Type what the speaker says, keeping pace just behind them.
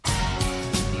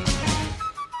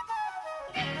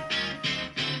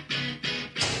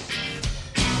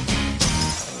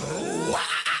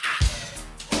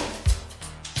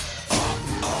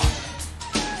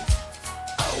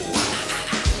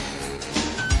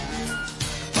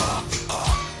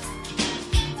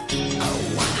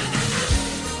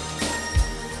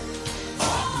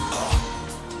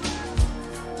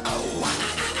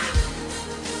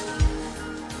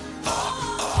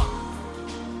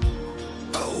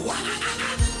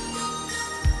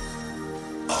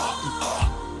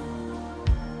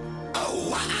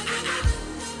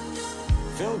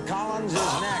Collins is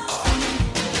next.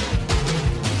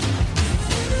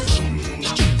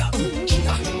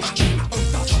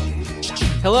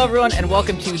 Hello, everyone, and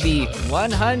welcome to the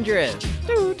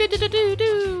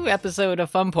 100th episode of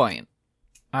Fun Point.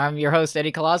 I'm your host,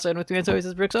 Eddie Colasso, and with me as always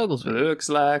is Brooks Oglesby. Looks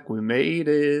like we made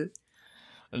it.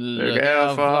 Look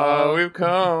how far we've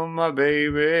come, my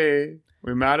baby.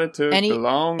 We might have took the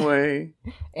long way.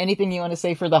 Anything you want to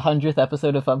say for the 100th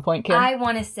episode of Fun Point, Kim? I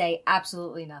want to say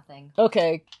absolutely nothing.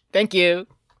 Okay, thank you.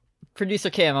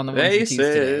 Producer Kim on the ones and twos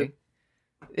today.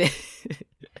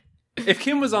 If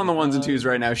Kim was on the ones and twos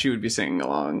right now, she would be singing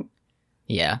along.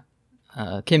 Yeah.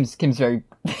 Kim's very...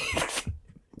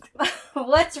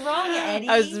 What's wrong, Eddie?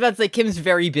 I was about to say Kim's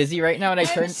very busy right now, and I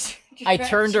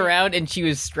turned around and she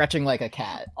was stretching like a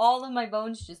cat. All of my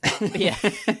bones just popped. Yeah.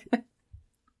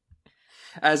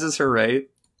 As is her right.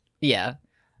 Yeah.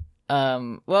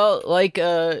 Well, like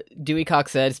Dewey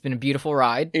Cox said, it's been a beautiful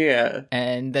ride. Yeah.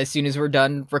 And as soon as we're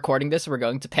done recording this, we're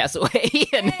going to pass away.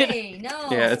 Hey, no.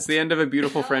 Yeah, it's the end of a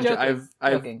beautiful friendship.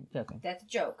 Joking. That's a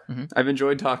joke. Mm-hmm. I've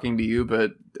enjoyed talking to you,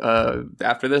 but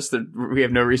after this, we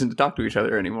have no reason to talk to each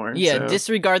other anymore. Yeah, so.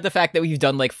 Disregard the fact that we've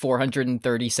done like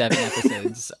 437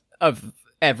 episodes of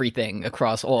everything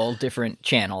across all different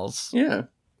channels. Yeah.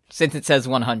 Since it says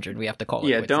 100, we have to call it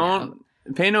quits now.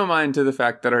 Pay no mind to the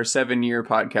fact that our 7-year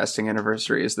podcasting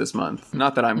anniversary is this month.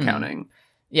 Not that I'm counting.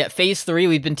 Yeah, Phase 3,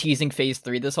 we've been teasing Phase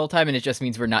 3 this whole time, and it just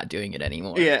means we're not doing it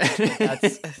anymore. Yeah.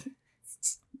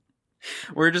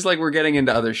 We're getting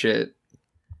into other shit.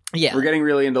 Yeah. We're getting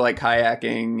really into, like,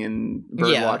 kayaking and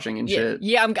bird watching and shit.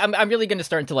 Yeah, I'm really going to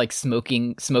start into, like,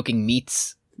 smoking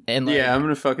meats. And like, yeah, I'm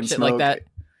going to fucking shit smoke. like that.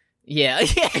 Yeah.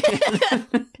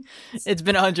 It's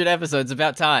been 100 episodes,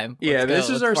 about time. This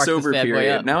is our sober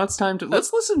period. Now it's time to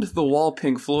let's listen to The Wall,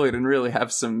 Pink Floyd, and really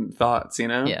have some thoughts, you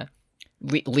know? Yeah.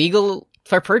 Legal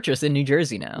for purchase in New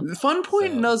Jersey now. The Fun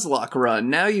Point Nuzlocke run.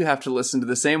 Now you have to listen to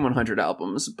the same 100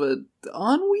 albums, but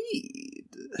on weed.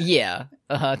 Yeah.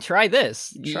 Try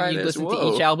this. You listen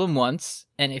to each album once,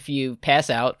 and if you pass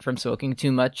out from smoking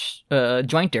too much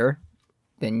jointer,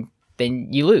 then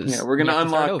you lose. Yeah, we're going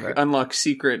to unlock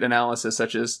secret analysis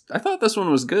such as, I thought this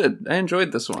one was good. I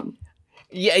enjoyed this one.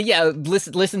 Yeah.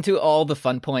 Listen to all the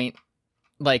Fun Point,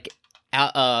 like,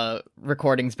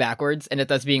 recordings backwards, and it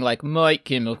does being like, My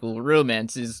Chemical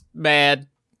Romance is bad.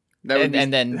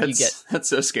 That's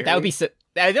so scary. That would be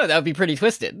I know, that would be pretty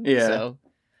twisted. Yeah. So,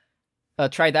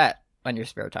 try that on your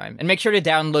spare time. And make sure to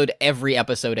download every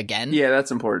episode again. Yeah, that's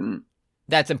important.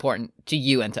 That's important to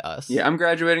you and to us. Yeah, I'm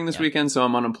graduating this weekend, so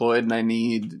I'm unemployed, and I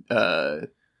need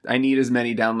as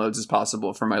many downloads as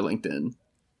possible for my LinkedIn.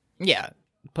 Yeah,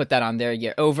 put that on there.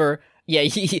 Yeah,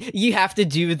 you have to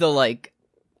do the, like,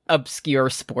 obscure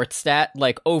sports stat,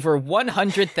 like, over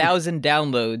 100,000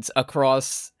 downloads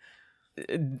across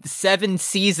 7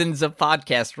 seasons of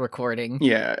podcast recording.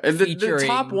 Yeah, the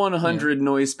top 100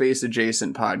 noise space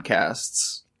adjacent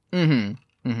podcasts.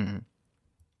 Mm-hmm.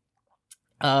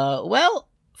 Well,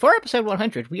 for episode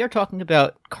 100, we are talking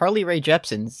about Carly Rae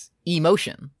Jepsen's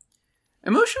Emotion.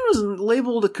 Emotion was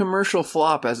labeled a commercial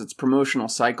flop as its promotional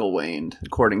cycle waned,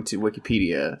 according to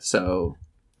Wikipedia, so...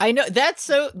 I know, that's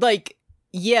so, like,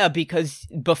 yeah, because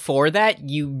before that,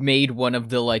 you made one of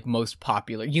the, like, most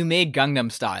popular... You made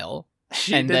Gangnam Style.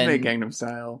 She did make Gangnam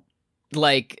Style.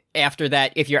 Like, after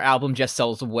that, if your album just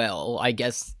sells well, I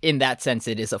guess, in that sense,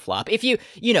 it is a flop. If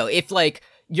if, like...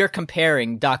 You're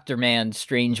comparing Dr. Man's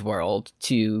Strange World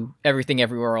to Everything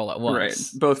Everywhere All at Once. Right.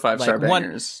 Both 5-star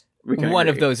bangers. One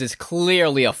of those is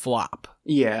clearly a flop.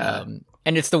 Yeah.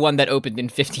 And it's the one that opened in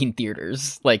 15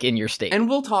 theaters, like, in your state. And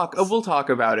we'll talk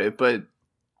about it, but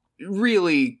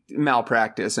really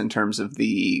malpractice in terms of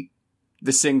the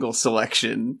single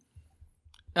selection.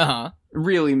 Uh-huh.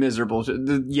 Really miserable.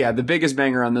 The biggest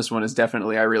banger on this one is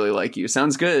definitely I Really Like You.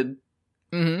 Sounds good.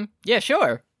 Mm-hmm. Yeah,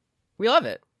 sure. We love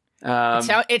it.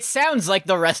 It sounds like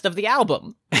the rest of the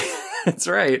album. That's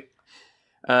right.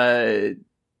 So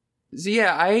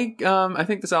yeah, I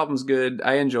think this album's good.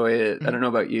 I enjoy it. I don't know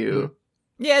about you.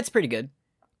 Mm-hmm. Yeah, it's pretty good.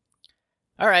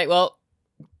 All right, well,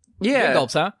 yeah, good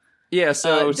gulps, huh? Yeah.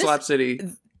 So Slap City.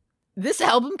 This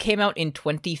album came out in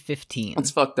 2015.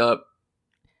 That's fucked up.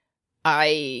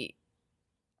 I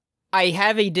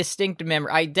have a distinct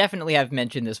memory. I definitely have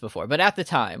mentioned this before, but at the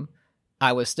time,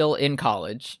 I was still in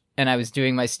college. And I was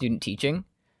doing my student teaching,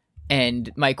 and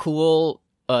my cool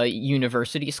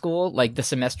university school, like the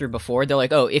semester before, they're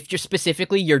like, oh, if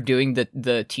you're doing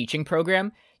the teaching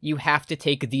program, you have to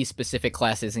take these specific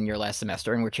classes in your last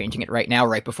semester, and we're changing it right now,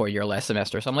 right before your last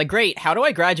semester. So I'm like, great, how do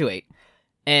I graduate?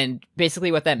 And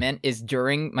basically what that meant is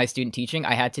during my student teaching,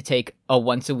 I had to take a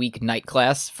once a week night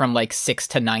class from like 6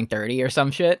 to 9:30 or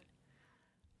some shit.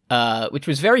 which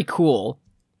was very cool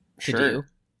to Sure. do.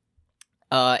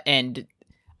 And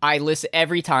I listen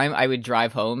every time I would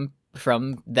drive home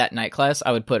from that night class,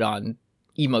 I would put on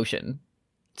Emotion.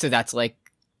 So that's like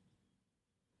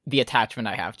the attachment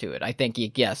I have to it. I think,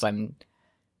 yes, I'm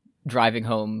driving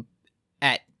home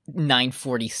at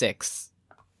 9:46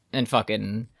 and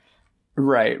fucking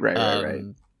Right.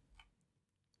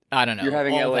 I don't know. You're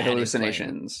having all LA that is playing.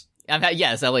 hallucinations.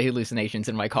 Yes, LA hallucinations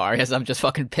in my car as I'm just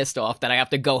fucking pissed off that I have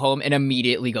to go home and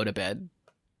immediately go to bed.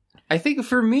 I think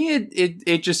for me,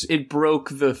 it broke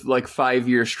the like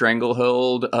 5-year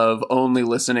stranglehold of only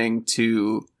listening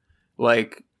to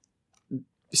like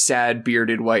sad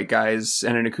bearded white guys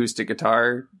and an acoustic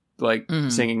guitar, like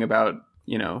singing about,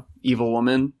 evil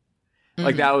woman.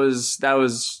 Like that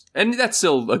was, and that's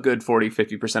still a good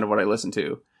 40-50% of what I listen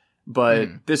to. But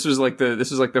this was like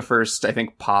the first, I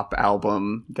think, pop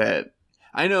album that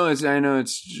I know it's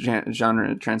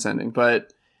genre transcending,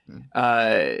 but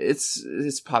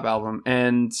it's pop album,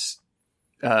 and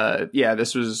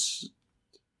this was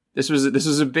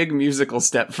a big musical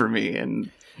step for me.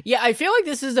 And yeah, I feel like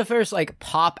this is the first like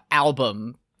pop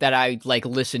album that I like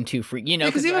listened to for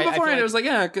because even before it was like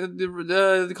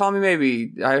Call Me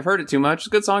Maybe. I've heard it too much. It's a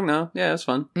good song though. Yeah, it's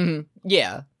fun.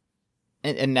 Yeah,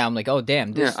 and now I'm like, oh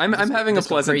damn, I'm having a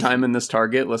pleasant time in this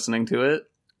Target listening to it.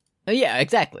 Yeah,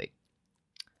 exactly.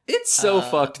 It's so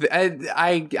fucked.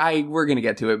 We're gonna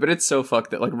get to it, but it's so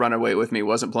fucked that like Runaway With Me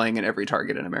wasn't playing in every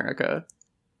Target in America.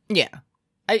 Yeah,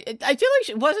 I feel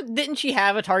like didn't she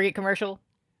have a Target commercial?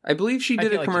 I believe she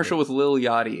did a commercial with Lil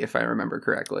Yachty, if I remember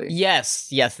correctly. Yes,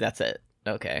 that's it.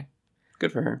 Okay,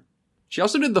 good for her. She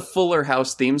also did the Fuller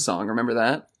House theme song. Remember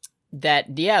that?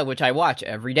 Which I watch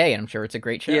every day, and I'm sure it's a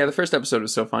great show. Yeah, the first episode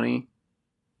was so funny.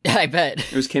 I bet.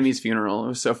 It was Kimmy's funeral. It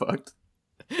was so fucked.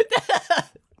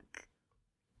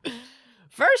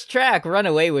 First track,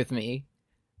 Runaway With Me.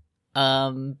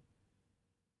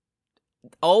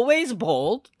 Always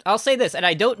bold. I'll say this, and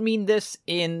I don't mean this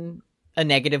in a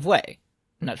negative way.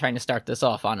 I'm not trying to start this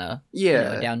off on a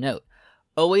down note.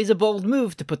 Always a bold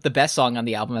move to put the best song on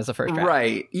the album as the first track.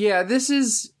 Right. Yeah, this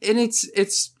is, and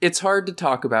it's hard to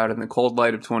talk about in the cold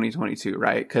light of 2022,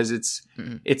 right? Because it's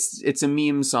a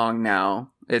meme song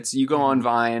now. It's, you go on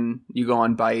Vine, you go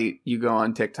on Byte, you go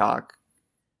on TikTok.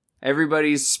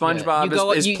 Everybody's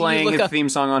SpongeBob is playing a theme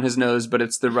song on his nose, but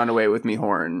it's the Runaway With Me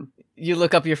horn. You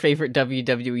look up your favorite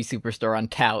WWE superstar on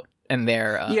Tout, and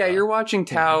they're you're watching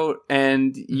Tout,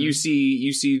 and you see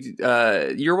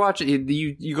you're watching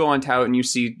you go on Tout and you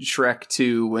see Shrek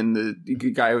 2 when the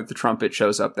guy with the trumpet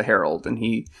shows up, the herald, and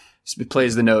he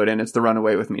plays the note, and it's the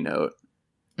Runaway With Me note,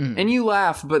 and you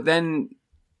laugh, but then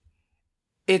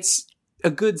it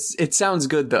sounds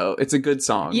good though. It's a good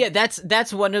song. Yeah,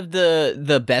 that's one of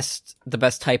the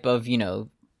best type of,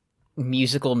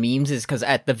 musical memes, is because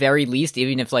at the very least,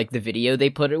 even if like the video they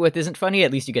put it with isn't funny,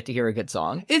 at least you get to hear a good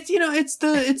song. It's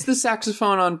it's the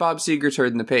saxophone on Bob Seger's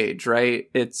Turn the Page, right?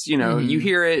 It's you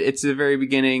hear it, it's the very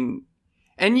beginning,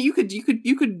 and you could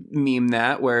meme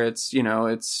that where it's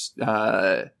it's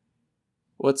the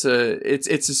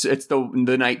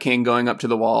Night King going up to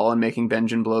the wall and making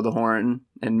Benjen blow the horn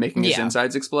and making his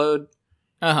insides explode.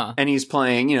 And he's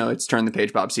playing, it's Turn the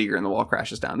Page Bob Seger and the wall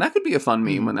crashes down. That could be a fun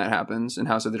meme when that happens in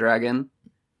House of the Dragon.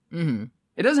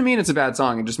 It doesn't mean it's a bad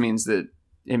song. It just means that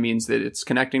it's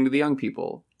connecting to the young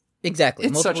people. Exactly.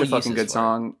 It's such a fucking good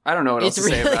song. I don't know what else to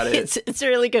say about it. It's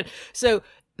really good. So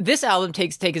this album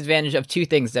takes advantage of two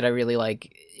things that I really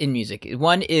like in music.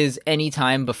 One is any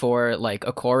time before like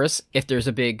a chorus, if there's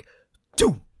a big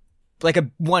doom, like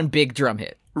one big drum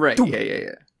hit. Right. Doom.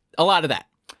 Yeah. A lot of that.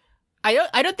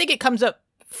 I don't think it comes up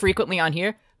frequently on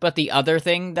here, but the other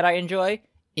thing that I enjoy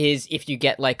is if you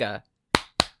get like a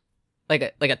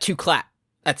 2 clap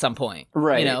at some point.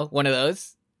 Right. One of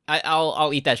those.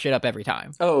 I'll eat that shit up every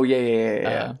time. Oh,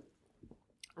 yeah.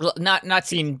 Not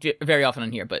seen very often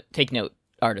on here, but take note,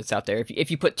 artists out there.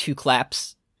 If you put 2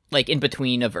 claps like in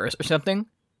between a verse or something,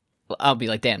 I'll be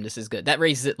like, damn, this is good. That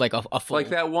raises it like a full like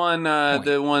that one, point.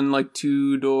 The one like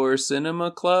Two Door Cinema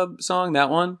Club song, that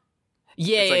one?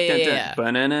 Yeah, it's like, yeah.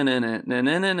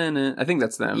 I think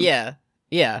that's them. Yeah.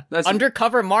 That's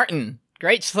Undercover Martin.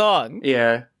 Great song.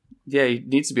 Yeah, he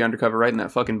needs to be undercover writing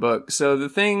that fucking book. So the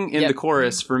thing in the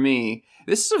chorus for me,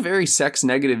 this is a very sex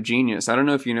negative genius. I don't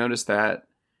know if you noticed that.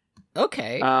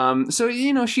 Okay. So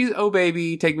she's, oh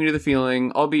baby, take me to the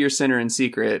feeling. I'll be your sinner in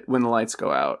secret when the lights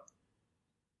go out.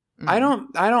 I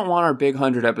don't want our big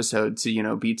 100 episode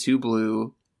to be too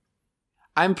blue.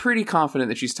 I'm pretty confident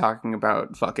that she's talking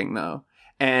about fucking though.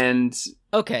 And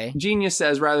okay. Genius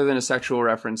says, rather than a sexual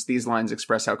reference, these lines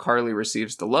express how Carly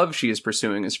receives the love she is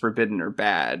pursuing as forbidden or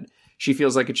bad. she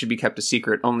feels like it should be kept a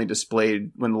secret, only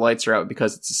displayed when the lights are out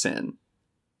because it's a sin.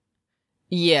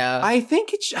 Yeah. I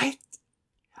think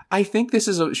I think this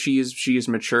is she is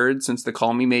matured since the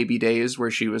Call Me Maybe days, where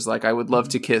she was like, I would love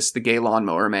to kiss the gay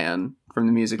lawnmower man from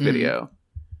the music video.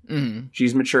 Mm-hmm.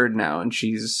 She's matured now, and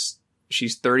she's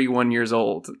 31 years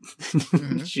old.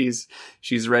 Mm-hmm.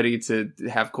 she's ready to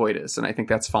have coitus, and I think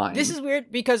that's fine. This is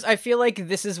weird because I feel like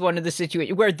this is one of the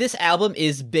situations where this album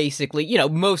is basically, you know,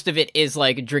 most of it is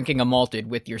like drinking a malted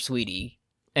with your sweetie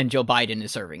and Joe Biden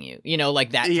is serving you, you know,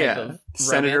 like that type of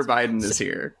Senator romance. Biden is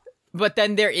here. But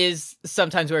then there is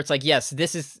sometimes where it's like, yes,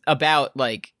 this is about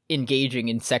like engaging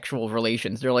in sexual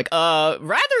relations. They're like,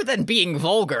 rather than being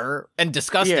vulgar and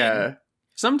disgusting. Yeah.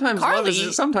 Sometimes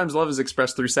love is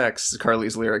expressed through sex,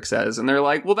 Carly's lyric says, and they're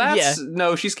like, well,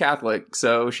 no, she's Catholic,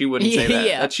 so she wouldn't say that.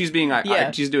 Yeah. She's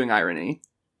doing irony.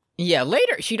 Yeah,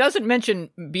 later she doesn't mention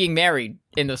being married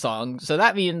in the song, so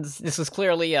that means this is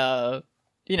clearly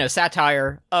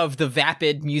satire of the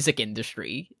vapid music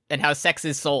industry and how sex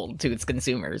is sold to its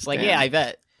consumers. Like, yeah, I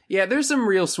bet. Yeah, there's some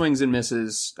real swings and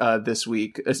misses this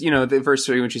week. You know, the verse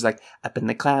 3 when she's like, up in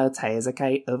the clouds, high as a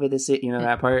kite, over the city, you know,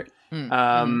 that part.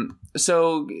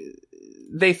 So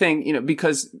they think, you know,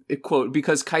 because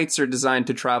kites are designed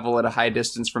to travel at a high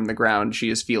distance from the ground, she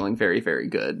is feeling very, very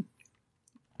good.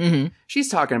 Mm-hmm. She's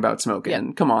talking about smoking.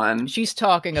 Yeah. Come on. She's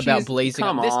talking about blazing.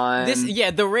 Come on.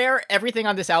 The rare everything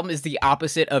on this album is the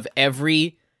opposite of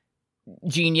every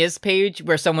Genius page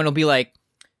where someone will be like,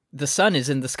 the sun is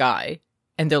in the sky.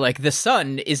 And they're like, the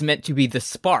sun is meant to be the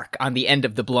spark on the end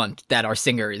of the blunt that our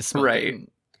singer is smoking. Right.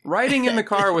 Riding in the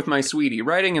car with my sweetie.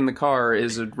 Riding in the car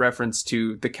is a reference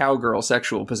to the cowgirl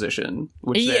sexual position.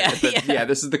 Which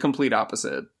this is the complete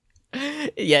opposite.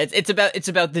 Yeah, it's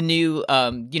about the new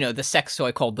the sex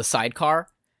toy called the sidecar.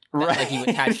 Right. Like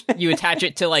you attach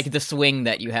it to like the swing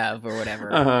that you have or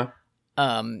whatever. Uh-huh.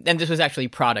 And this was actually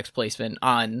product placement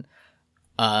on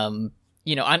ASAP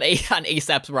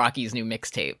Rocky's new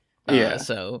mixtape.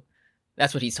 So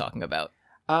that's what he's talking about.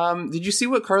 Did you see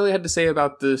what Carly had to say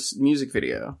about this music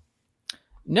video?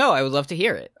 No, I would love to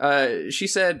hear it. She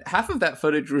said, half of that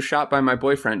footage was shot by my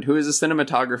boyfriend, who is a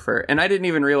cinematographer, and I didn't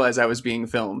even realize I was being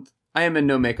filmed. I am in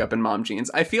no makeup and mom jeans.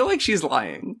 I feel like she's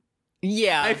lying.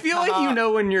 Yeah. I feel like you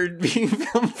know when you're being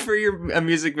filmed for a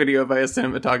music video by a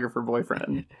cinematographer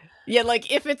boyfriend. Yeah, like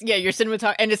if it's, your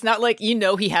cinematographer, and it's not like,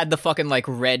 he had the fucking like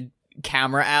red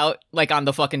camera out like on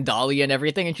the fucking dolly and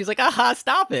everything, and she's like, aha,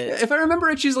 stop it. If I remember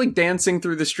it, she's like dancing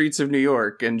through the streets of New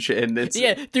York and it's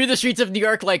through the streets of New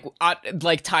York, like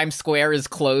Times Square is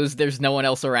closed, there's no one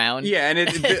else around. Yeah,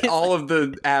 and all of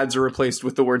the ads are replaced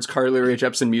with the words Carly Rae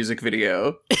Jepsen music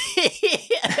video.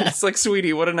 It's like,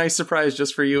 sweetie, what a nice surprise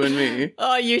just for you and me.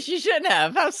 Oh, you shouldn't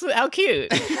have. How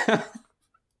cute.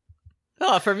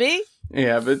 Oh, for me?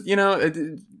 Yeah, but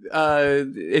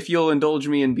if you'll indulge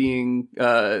me in being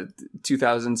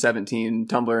 2017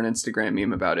 Tumblr and Instagram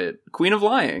meme about it, Queen of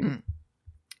Lying.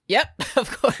 Yep,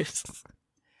 of course.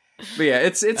 But yeah,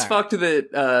 it's fucked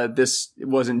that this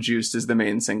wasn't juiced as the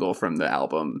main single from the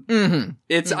album.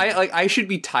 Mm-hmm. I should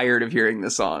be tired of hearing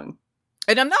this song,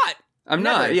 and I'm not. I'm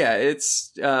Never. not. Yeah,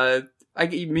 it's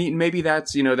maybe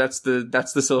that's that's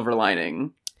the silver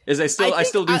lining. Is I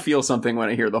still do feel something when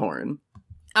I hear the horn.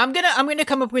 I'm gonna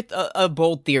come up with a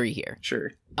bold theory here.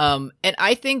 Sure. And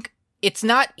I think it's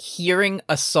not hearing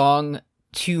a song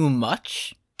too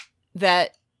much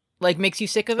that like makes you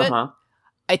sick of it. Uh-huh.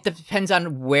 It depends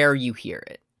on where you hear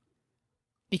it.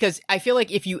 Because I feel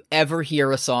like if you ever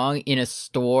hear a song in a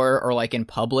store or like in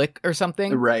public or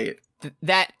something, right,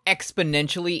 that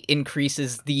exponentially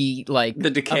increases the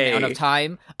decay amount of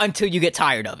time until you get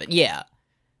tired of it. Yeah.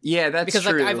 Yeah, that's because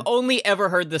true. Like I've only ever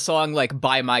heard the song like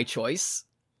by my choice.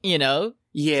 Yeah. So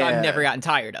I've never gotten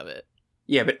tired of it.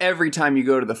 Yeah, but every time you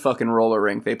go to the fucking roller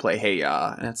rink, they play Hey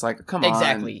Ya, and it's like, come on.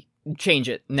 Exactly. Change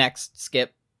it. Next.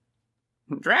 Skip.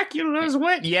 Dracula's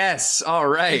wet. Yes. All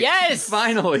right. Yes.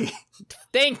 Finally.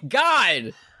 Thank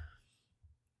God.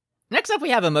 Next up,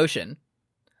 we have Emotion.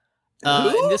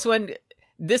 And this one,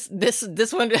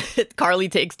 Carly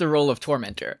takes the role of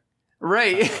Tormentor.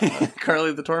 Right.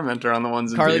 Carly the Tormentor on the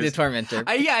ones and Carly twos. the Tormentor.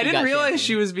 I didn't realize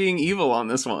she was being evil on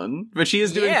this one, but she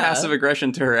is doing passive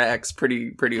aggression to her ex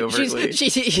pretty overtly.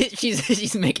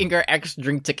 She's making her ex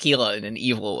drink tequila in an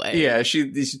evil way. Yeah,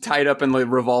 she's tied up in like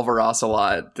Revolver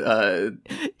Ocelot.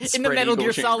 In the Metal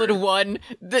Gear Solid 1,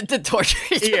 the torture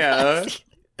is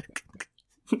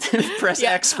Press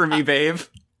X for me, babe.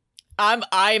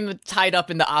 I'm tied up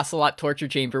in the Ocelot torture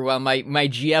chamber while my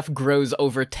GF grows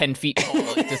over 10 feet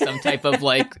tall into some type of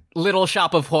like Little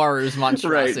Shop of Horrors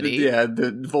monstrosity. Right, yeah,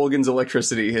 the Volgan's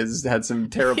electricity has had some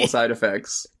terrible side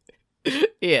effects.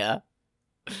 Yeah.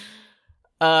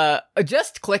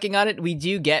 Just clicking on it, we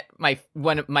do get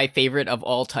one of my favorite of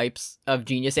all types of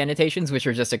Genius annotations, which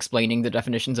are just explaining the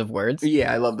definitions of words.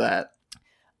 Yeah, I love that.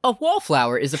 A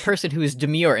wallflower is a person who is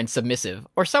demure and submissive,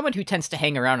 or someone who tends to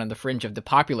hang around on the fringe of the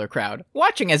popular crowd,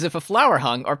 watching as if a flower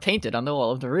hung or painted on the wall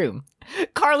of the room.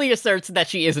 Carly asserts that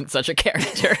she isn't such a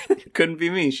character. Couldn't be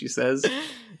me, she says.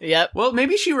 Yep. Well,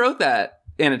 maybe she wrote that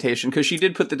annotation because she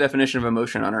did put the definition of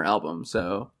emotion on her album,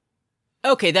 so...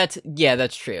 Okay, that's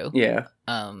true. Yeah.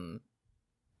 And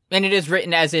it is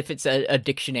written as if it's a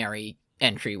dictionary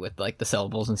entry with, like, the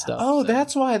syllables and stuff. Oh, so.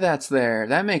 that's why that's there.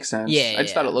 That makes sense. Yeah, I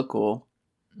just thought it looked cool.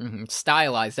 Mm-hmm.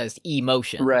 Stylized as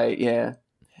emotion. Right, yeah.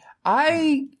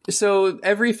 So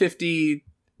every 50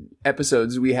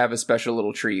 episodes, we have a special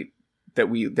little treat that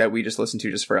we just listen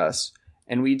to just for us.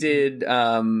 And we did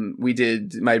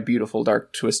My Beautiful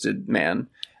Dark Twisted Man.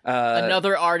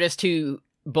 Another artist who,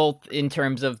 both in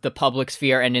terms of the public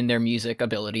sphere and in their music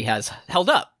ability, has held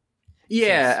up.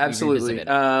 Yeah, absolutely.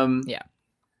 Yeah.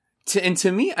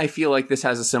 To me, I feel like this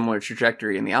has a similar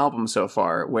trajectory in the album so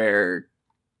far, where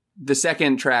the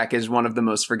second track is one of the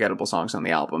most forgettable songs on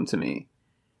the album to me.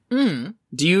 Mm.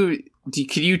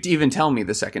 Could you even tell me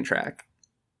the second track?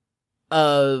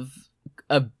 Of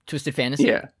Twisted Fantasy?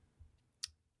 Yeah.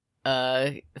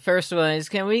 First one is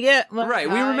Can We Get Much Right,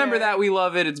 we Higher? remember that. We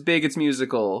love it. It's big. It's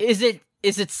musical. Is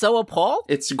it So Appalled?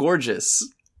 It's gorgeous.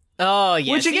 Oh,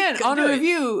 yeah. Which, again, on a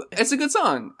review, it's a good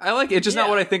song. I like it. It's just not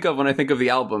what I think of when I think of the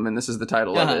album, and this is the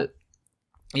title of it.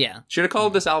 Yeah. Should have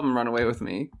called this album Runaway With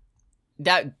Me.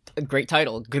 That a great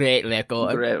title. Great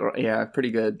record. Yeah,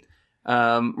 pretty good.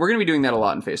 We're going to be doing that a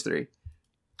lot in Phase 3.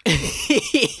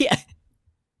 Yeah.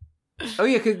 Oh,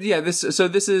 yeah, this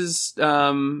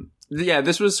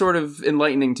was sort of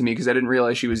enlightening to me because I didn't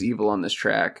realize she was evil on this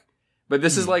track. But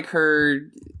this is like her...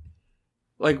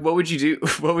 Like, what would you do?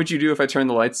 What would you do if I turned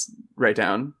the lights right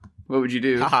down? What would you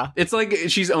do? It's like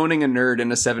she's owning a nerd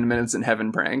in a 7 Minutes in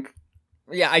Heaven prank.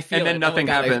 Yeah, I feel and then it. nothing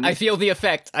happened. I feel the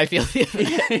effect.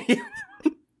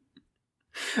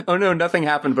 Oh no, nothing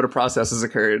happened, but a process has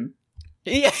occurred.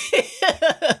 Yeah.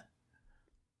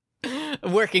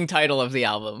 Working title of the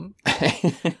album.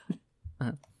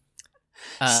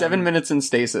 7 Minutes in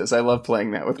Stasis. I love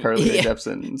playing that with Carly Rae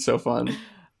Jepsen. It's so fun.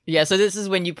 Yeah, so this is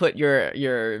when you put your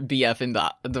BF in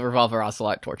the Revolver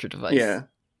Ocelot torture device. Yeah.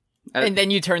 And then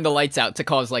you turn the lights out to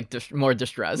cause, like, more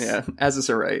distress. Yeah, as is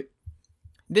her right.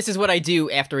 This is what I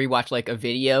do after we watch, like, a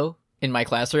video in my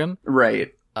classroom.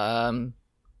 Right. How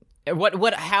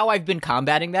I've been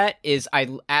combating that is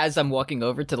as I'm walking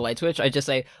over to the light switch, I just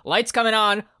say, lights coming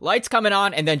on,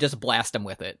 and then just blast them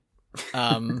with it.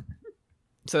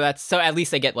 So at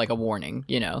least I get, like, a warning,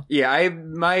 you know? Yeah,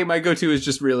 my go-to is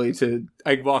just really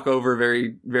I walk over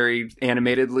very, very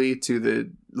animatedly to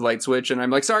the light switch, and I'm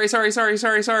like, sorry,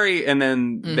 and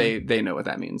then they know what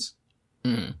that means.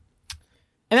 Mm-hmm.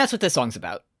 And that's what this song's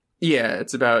about. Yeah,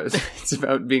 it's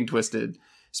about being twisted.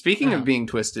 Speaking of being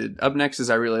twisted, up next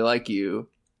is I Really Like You.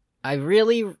 I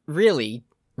really, really,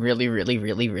 really, really,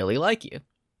 really, really like you.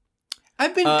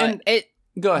 I've been...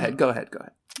 Go ahead.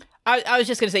 I was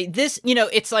just going to say, this, you know,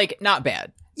 it's, like, not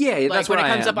bad. Yeah, like, that's when what it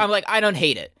comes I am. up, I'm like, I don't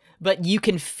hate it. But you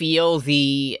can feel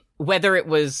whether it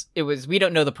was, we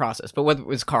don't know the process, but whether it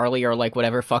was Carly or, like,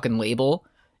 whatever fucking label,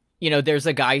 you know, there's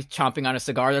a guy chomping on a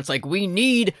cigar that's like, we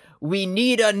need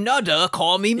another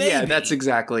Call Me Maybe. Yeah, that's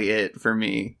exactly it for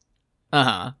me.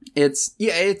 Uh-huh. It's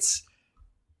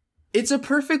a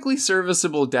perfectly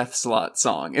serviceable Death Slot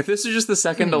song. If this is just the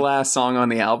second to last song on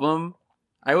the album,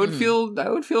 I would feel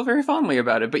very fondly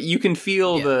about it. But you can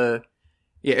feel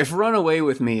if Runaway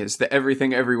With Me is the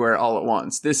Everything Everywhere All at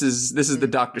Once, this is the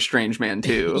Doctor Strange Man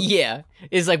too. Yeah.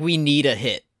 It's like, we need a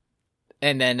hit.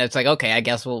 And then it's like, okay, I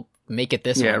guess we'll make it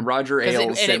this one. Yeah, Roger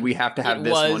Ailes said we have to have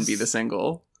this one be the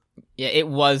single. Yeah, it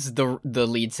was the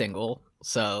lead single.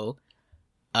 So,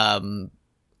 and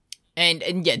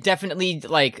yeah, definitely,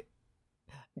 like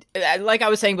I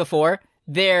was saying before,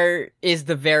 there is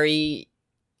the very,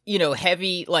 you know,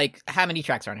 heavy, like, how many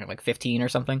tracks are on here? Like 15 or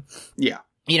something? Yeah.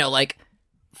 You know, like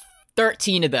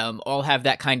 13 of them all have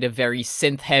that kind of very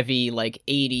synth heavy, like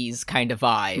 80s kind of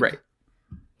vibe. Right.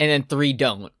 And then 3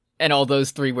 don't. And all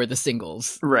those 3 were the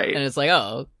singles. Right. And it's like,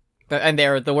 oh, and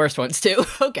they're the worst ones too.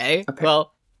 Okay.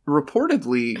 Well,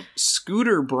 reportedly,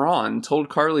 Scooter Braun told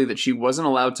Carly that she wasn't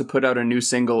allowed to put out a new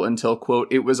single until,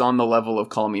 quote, it was on the level of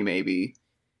Call Me Maybe.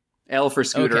 L for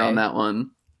Scooter on that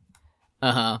one.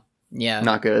 Uh-huh. Yeah.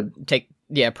 Not good.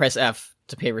 Press F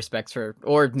to pay respects for,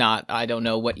 or not. I don't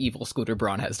know what evil Scooter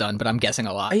Braun has done, but I'm guessing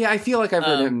a lot. Yeah, I feel like I've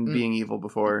heard him being evil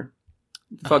before.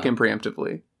 Fuck him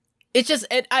preemptively. It's just,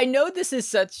 I know this is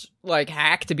such, like,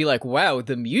 hack to be like, wow,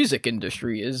 the music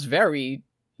industry is very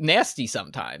nasty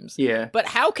sometimes. Yeah. But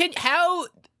how,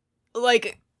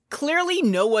 clearly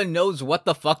no one knows what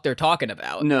the fuck they're talking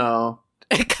about. No.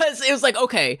 Because it was like,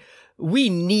 okay, we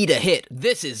need a hit.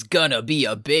 This is gonna be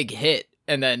a big hit.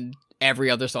 And then every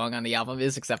other song on the album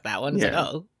is except that one. It's like,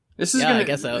 oh. I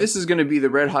guess so. This is gonna be the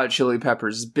Red Hot Chili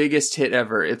Peppers' biggest hit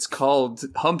ever. It's called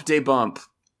Hump Day Bump.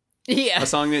 Yeah. A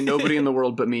song that nobody in the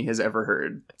world but me has ever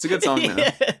heard. It's a good song, though.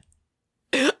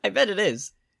 Yeah. I bet it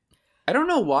is. I don't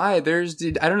know why. I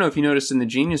don't know if you noticed in the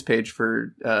Genius page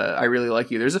for I Really Like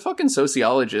You, there's a fucking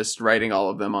sociologist writing all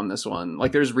of them on this one.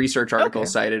 Like, there's research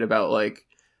articles cited about, like,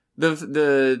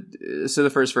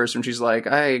 the first verse when she's like,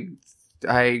 I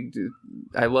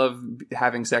love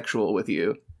having sexual with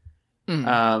you.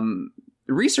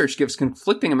 Research gives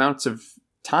conflicting amounts of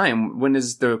time when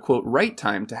is the, quote, right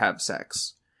time to have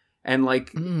sex. And,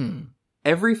 like,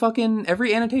 every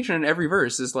annotation in every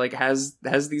verse is, like, has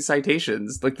these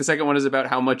citations. Like, the second one is about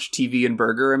how much TV and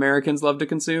burger Americans love to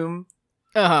consume.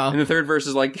 And the third verse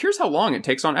is like, here's how long it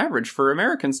takes on average for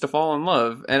Americans to fall in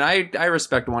love. And I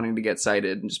respect wanting to get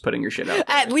cited and just putting your shit out there.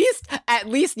 At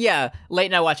least, yeah. Late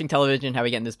night watching television, how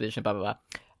we get in this position, blah, blah,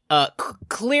 blah.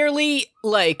 Clearly,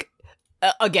 like,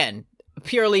 again,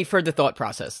 purely for the thought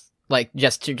process. Like,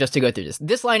 just to go through this.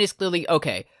 This line is clearly,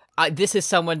 okay, this is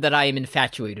someone that I am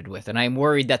infatuated with, and I am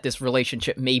worried that this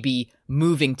relationship may be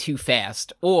moving too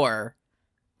fast, or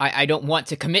I don't want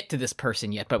to commit to this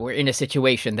person yet, but we're in a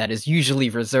situation that is usually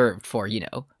reserved for,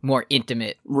 more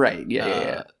intimate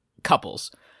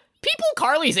couples. People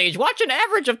Carly's age watch an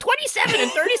average of 27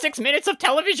 and 36 minutes of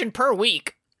television per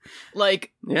week.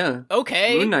 Like, yeah.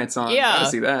 Okay. Moon Knight's on. Yeah. Gotta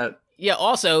see that. Yeah,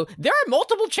 also, there are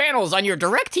multiple channels on your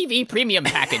DirecTV premium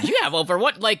package. You have over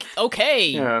okay,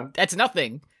 yeah. That's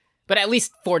nothing. But at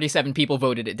least 47 people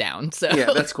voted it down, so. Yeah,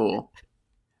 that's cool.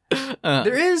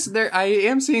 I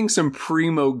am seeing some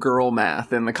primo girl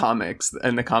math in the comments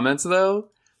though,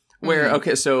 where,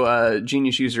 okay, so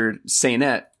Genius user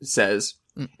Saynet says,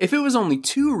 if it was only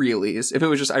 2 reallys, if it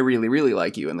was just I really, really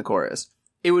like you in the chorus,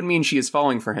 it would mean she is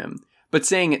falling for him. But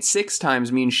saying it 6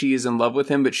 times means she is in love with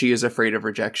him, but she is afraid of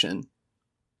rejection.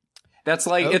 That's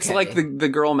like, It's like the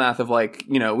girl math of, like,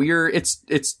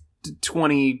 it's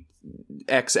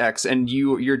 20XX and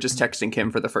you're just texting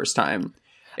Kim for the first time.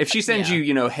 If she sends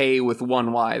you, hey with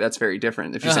 1 Y, that's very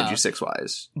different. If she sends you 6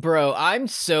 Ys. Bro, I'm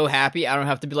so happy I don't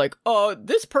have to be like, oh,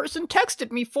 this person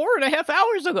texted me 4.5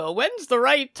 hours ago. When's the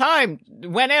right time?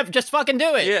 Whenever, just fucking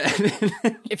do it. Yeah.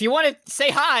 If you want to say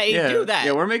hi, do that.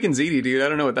 Yeah, we're making ZD, dude. I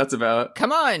don't know what that's about.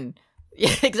 Come on.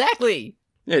 Yeah, exactly.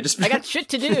 Yeah, I got shit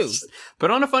to do.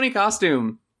 Put on a funny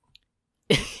costume.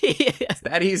 Yeah. It's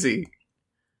that easy.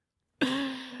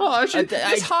 Oh,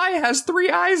 this hi has 3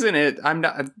 eyes in it. I'm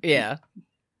not. Yeah.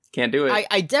 Can't do it.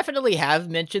 I definitely have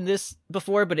mentioned this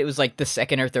before, but it was like the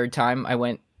second or third time I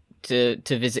went to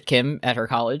visit Kim at her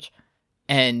college,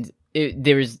 and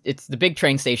it's the big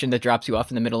train station that drops you off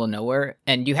in the middle of nowhere,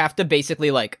 and you have to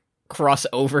basically like cross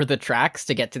over the tracks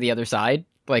to get to the other side,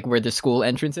 like where the school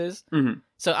entrance is. Mm-hmm.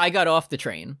 So I got off the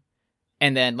train,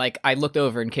 and then like I looked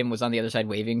over, and Kim was on the other side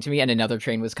waving to me, and another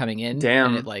train was coming in. Damn,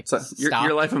 and it like so stopped.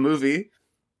 Your life a movie.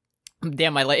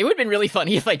 Damn, my life. It would have been really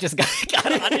funny if I just got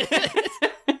on it.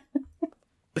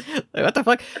 Like, what the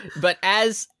fuck? But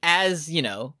as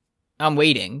I'm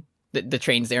waiting, the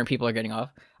train's there and people are getting off,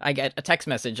 I get a text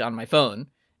message on my phone,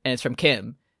 and it's from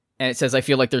Kim, and it says, I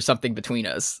feel like there's something between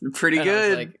us. Pretty and good. I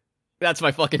was like, that's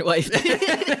my fucking wife.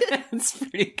 It's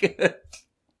pretty good.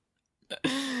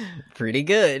 Pretty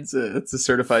good. It's a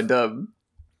certified dub.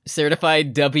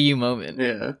 Certified W moment.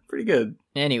 Yeah, pretty good.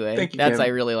 Anyway, thank you, that's Kim. I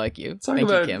really like you. Thank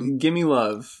you, Kim. Gimme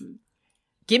Love.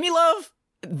 Gimme Love?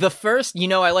 The first,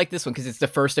 I like this one because it's the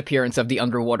first appearance of the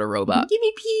underwater robot.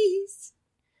 Gimme peace.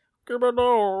 Gimme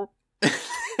love.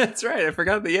 That's right. I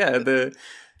forgot that.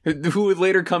 Who would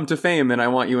later come to fame and I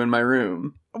Want You in My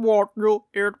Room. I want you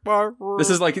in my room.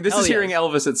 This is hearing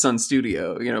Elvis at Sun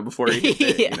Studio, before he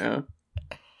did it,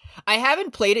 I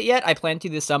haven't played it yet. I plan to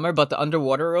this summer, but the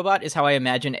underwater robot is how I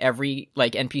imagine every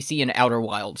like NPC in Outer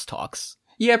Wilds talks.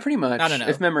 Yeah, pretty much. I don't know.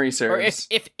 If memory serves.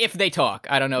 Or if they talk.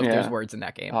 I don't know if there's words in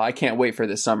that game. Oh, I can't wait for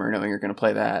this summer knowing you're going to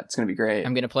play that. It's going to be great.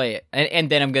 I'm going to play it. And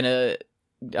then I'm going to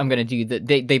do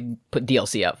they put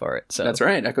DLC out for it. So that's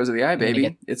right. Echoes of the Eye,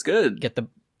 baby. It's good. Get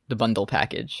the bundle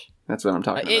package. That's what I'm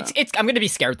talking about. I'm going to be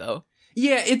scared though.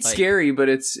 Yeah, it's scary, but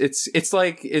it's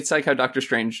like how Doctor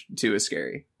Strange 2 is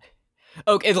scary.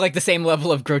 Okay, it's like the same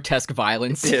level of grotesque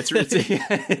violence.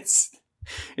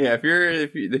 Yeah,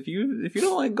 if you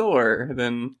don't like gore,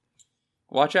 then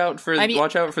watch out for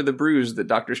the bruise that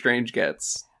Doctor Strange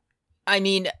gets. I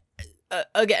mean,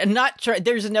 again,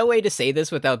 there's no way to say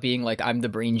this without being like I'm the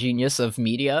brain genius of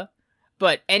media,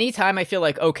 But anytime I feel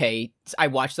like, okay, I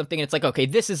watch something and it's like, okay,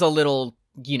 this is a little,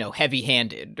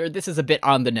 heavy-handed, or this is a bit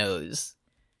on the nose.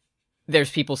 There's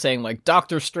people saying, like,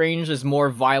 Doctor Strange is more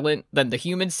violent than the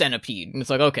human centipede. And it's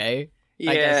like, okay,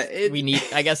 I guess we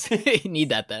need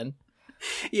that then.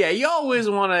 Yeah, you always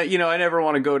want to, I never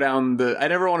want to go down I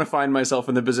never want to find myself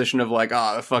in the position of like,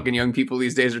 the fucking young people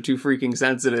these days are too freaking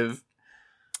sensitive.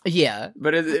 Yeah.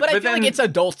 But I feel like it's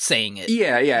adults saying it.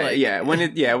 Yeah.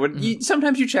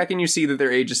 Sometimes you check and you see that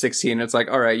their age is 16. And it's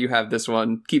like, all right, you have this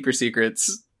one. Keep your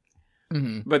secrets.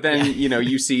 Mm-hmm. But then,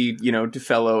 you see,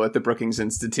 fellow at the Brookings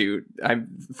Institute. I'm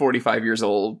 45 years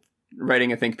old,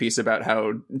 writing a think piece about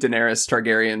how Daenerys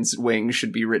Targaryen's wings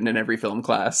should be written in every film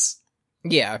class.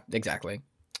 Yeah, exactly.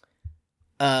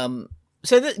 So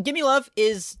Gimme Love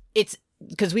it's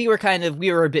because we were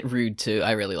a bit rude to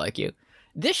I Really Like You.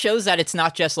 This shows that it's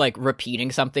not just like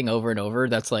repeating something over and over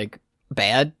that's like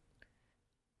bad.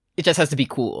 It just has to be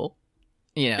cool,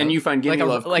 And you find Gimme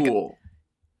Love cool.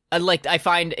 I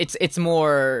find it's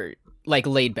more like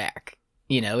laid back,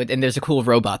 and there's a cool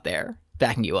robot there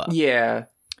backing you up. Yeah,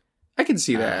 I can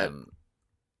see that.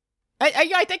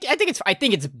 I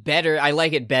think it's better. I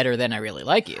like it better than I Really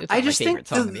Like You. It's I just my favorite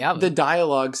think song on the album. the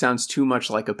dialogue sounds too much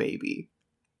like a baby.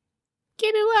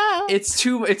 Get it out.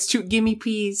 It's too gimme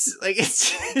peas. Like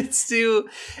it's too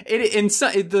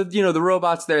the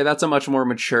robots there, that's a much more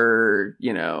mature,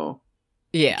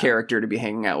 character to be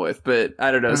hanging out with. But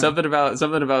I don't know, something about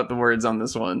the words on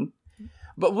this one.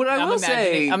 But what I will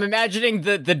say, I'm imagining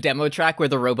the demo track where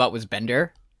the robot was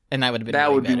Bender, and that would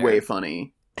have been be way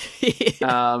funny.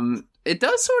 It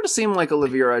does sort of seem like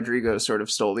Olivia Rodrigo sort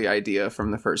of stole the idea from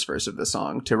the first verse of the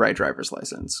song to write Driver's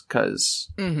License, because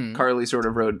Carly sort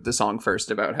of wrote the song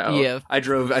first about how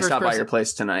I stopped by your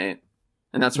place tonight,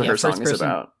 and that's what her song is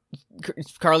about.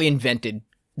 Carly invented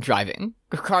driving.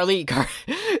 Carly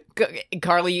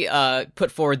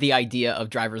put forward the idea of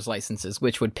driver's licenses,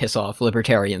 which would piss off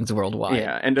libertarians worldwide.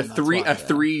 Yeah, and a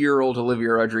 3-year-old Olivia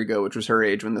Rodrigo, which was her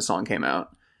age when the song came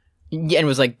out. Yeah, and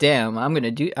was like, "Damn, I'm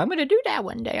gonna do that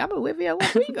one day. I'm Olivia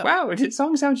Rodrigo." Wow, the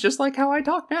song sounds just like how I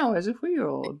talk now as a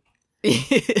 3-year-old.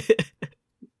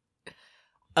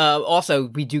 Also,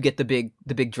 we do get the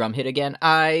big drum hit again.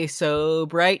 I so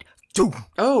bright.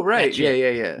 Oh right,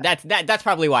 yeah. That's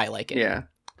probably why I like it. Yeah,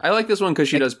 I like this one because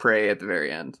she does pray at the very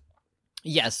end.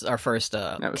 Yes, our first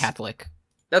Catholic.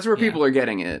 That's where people are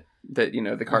getting it. That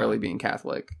the Carly being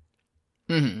Catholic.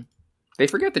 Mm-hmm. They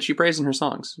forget that she prays in her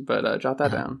songs, but jot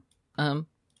that down.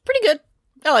 Pretty good.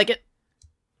 I like it.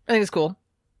 I think it's cool.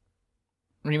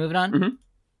 Are you moving on? Mm-hmm.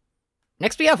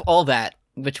 Next, we have All That,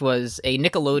 which was a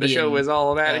Nickelodeon. The show was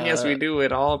All That, and yes, we do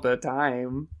it all the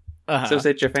time. So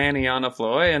sit your fanny on a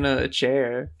floor in a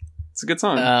chair. It's a good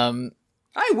song.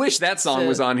 I wish that song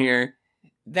was on here.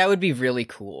 That would be really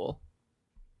cool.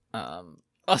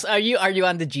 Also, are you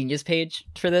on the Genius page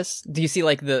for this? Do you see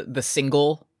like the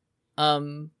single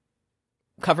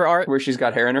cover art where she's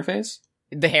got hair in her face?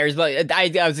 The hairs, but I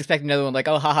was expecting another one like,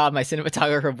 oh haha, my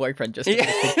cinematographer boyfriend just took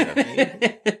this picture of me.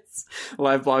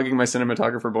 Live blogging my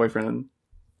cinematographer boyfriend.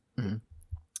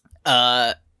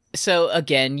 Mm-hmm. So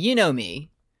again, you know me.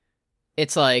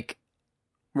 It's like,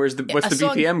 what's the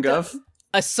BPM, Gov?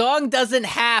 A song doesn't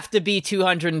have to be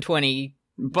 220,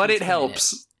 but it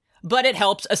helps. But it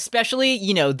helps, especially,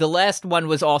 the last one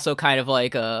was also kind of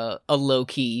like a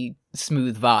low-key,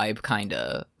 smooth vibe kind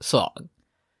of song.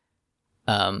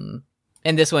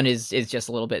 And this one is just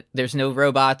a little bit, there's no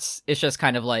robots, it's just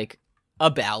kind of like a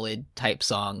ballad type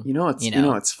song.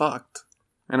 It's fucked.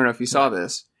 I don't know if you saw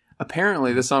this.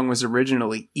 Apparently the song was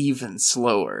originally even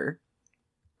slower.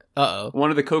 Uh-oh.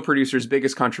 One of the co-producers'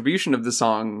 biggest contribution of the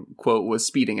song, quote, was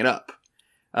speeding it up.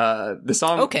 The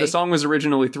song was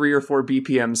originally 3 or 4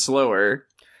 BPM slower.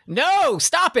 No,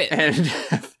 stop it! And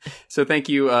so thank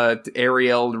you,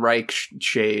 Ariel Reich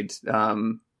Shade,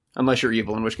 unless you're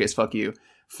evil, in which case, fuck you,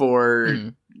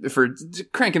 for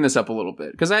cranking this up a little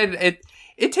bit. Because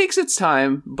it takes its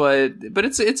time, but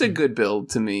it's a good build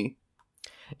to me.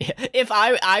 If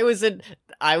I was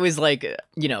like,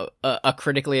 a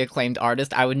critically acclaimed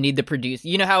artist, I would need to produce,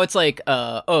 how it's like,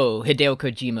 Hideo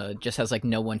Kojima just has like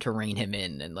no one to rein him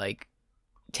in and like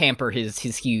tamper his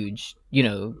huge,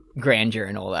 grandeur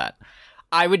and all that.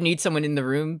 I would need someone in the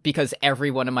room because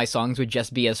every one of my songs would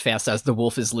just be as fast as The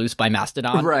Wolf is Loose by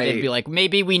Mastodon. Right. They'd be like,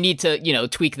 maybe we need to,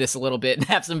 tweak this a little bit and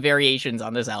have some variations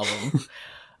on this album.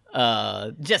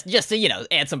 just to,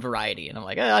 add some variety. And I'm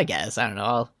like, I guess, I don't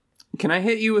know. Can I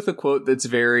hit you with a quote that's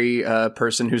very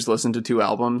person who's listened to 2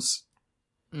 albums?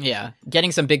 Yeah,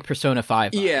 getting some big Persona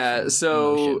 5 vibes. Yeah,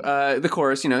 so the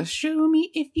chorus, show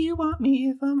me if you want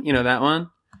me, if I'm... that one?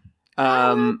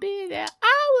 I will be there,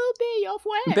 I will will be your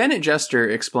friend. Bennett Jester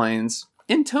explains,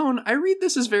 in tone, I read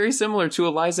this as very similar to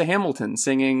Eliza Hamilton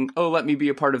singing, "Oh, let me be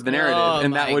a part of the narrative,"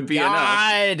 and that would be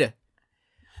enough.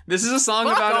 This is a song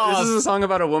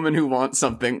about a woman who wants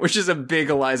something, which is a big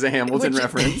Eliza Hamilton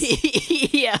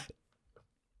reference. Yeah.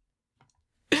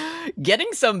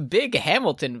 Getting some big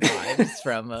Hamilton vibes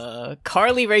from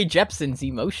Carly Rae Jepsen's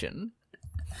Emotion.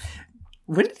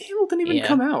 When did Hamilton even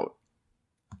come out?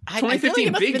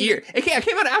 2015, big year. It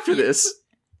came out after this.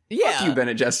 Yeah. Fuck you,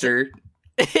 Bennett Jester.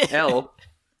 L.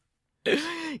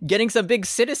 Getting some big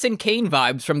Citizen Kane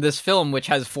vibes from this film, which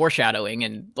has foreshadowing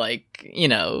and, like,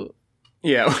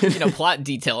 yeah, plot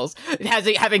details. It has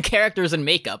having characters and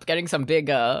makeup. Getting some big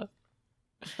like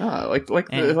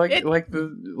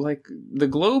the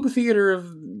Globe Theater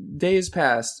of days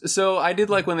past. So I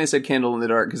did like when they said "Candle in the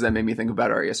Dark" because that made me think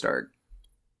about Arya Stark.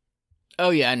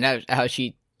 Oh yeah, and how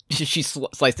she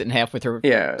sliced it in half with her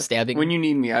stabbing. When you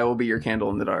need me, I will be your candle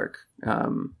in the dark.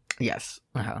 Yes.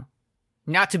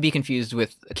 Not to be confused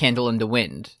with Candle in the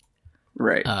Wind.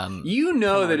 Right.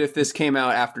 That if this came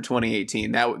out after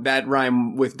 2018, that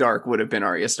rhyme with dark would have been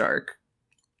Arya Stark.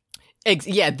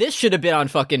 This should have been on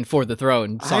fucking For the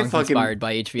Throne, songs inspired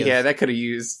by HBO. Yeah, that could have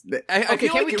used... I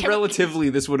feel like relatively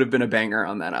this would have been a banger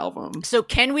on that album. So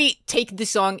can we take the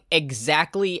song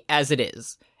exactly as it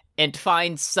is and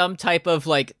find some type of,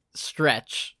 like,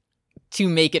 stretch to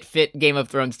make it fit Game of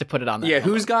Thrones to put it on that album?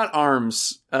 Who's got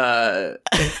arms?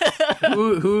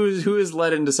 Who is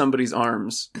led into somebody's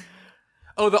arms?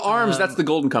 Oh, the arms, that's the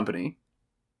Golden Company.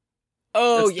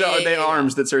 Oh, that's the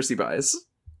arms that Cersei buys.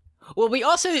 Well, we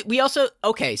also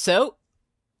okay, so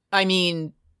I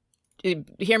mean,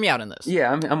 hear me out on this.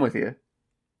 Yeah, I'm with you.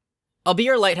 I'll be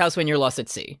your lighthouse when you're lost at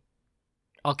sea.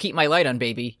 I'll keep my light on,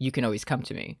 baby. You can always come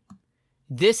to me.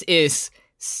 This is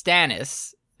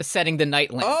Stannis setting the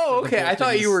night lamp. Oh, okay. I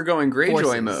thought you were going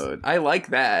Greyjoy mode. I like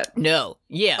that. No,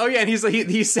 yeah. Oh, yeah, and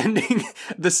he's sending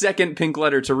the second pink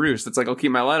letter to Roose. That's like, "I'll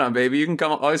keep my light on, baby. You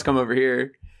can always come over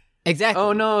here." Exactly.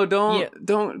 Oh no!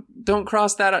 Don't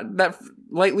cross that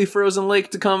lightly frozen lake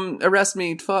to come arrest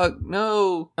me. Fuck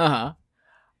no.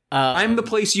 I'm the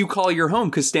place you call your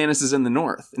home because Stannis is in the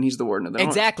north and he's the warden of the north.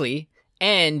 Exactly.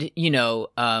 And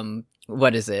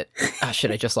what is it? Oh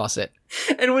shit! I just lost it.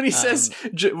 And when he says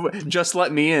 "just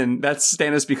let me in," that's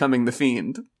Stannis becoming the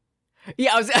Fiend.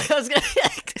 Yeah, I was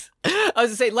gonna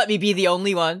say, "Let me be the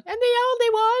only one," and the only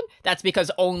one. That's because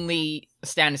only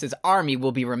Stannis' army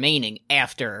will be remaining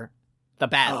after the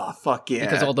battle. Oh fuck yeah!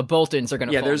 Because all the Boltons are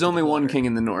gonna. Yeah, there's only one king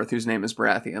in the north whose name is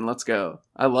Baratheon. Let's go!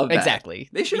 I love that. Exactly.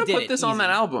 They should have put this on that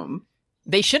album.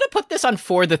 They should have put this on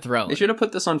For the Throne.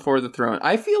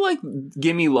 I feel like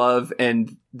Gimme Love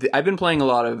and I've been playing a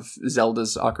lot of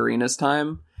Zelda's Ocarina's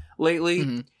Time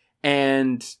lately,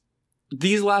 and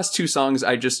these last two songs,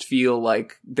 I just feel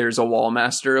like there's a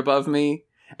Wallmaster above me,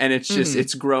 and it's just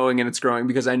it's growing and it's growing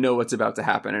because I know what's about to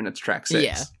happen, and it's track 6.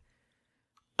 Yeah.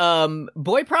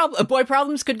 Boy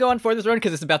Problems could go on For the Throne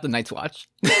because it's about the Night's Watch.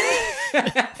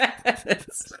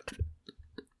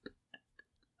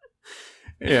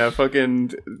 Yeah,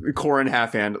 fucking Corin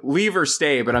Halfhand. Leave or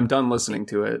stay, but I'm done listening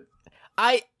to it.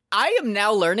 I am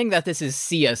now learning that this is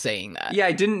Sia saying that. Yeah,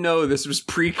 I didn't know this was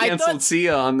pre-canceled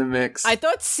Sia on the mix. I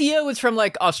thought Sia was from,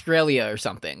 like, Australia or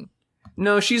something.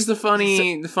 No, she's the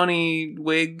funny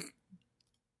wig.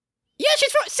 Yeah,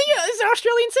 Sia is an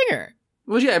Australian singer.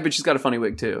 Well, yeah, but she's got a funny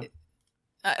wig, too.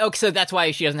 So that's why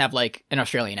she doesn't have, like, an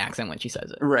Australian accent when she says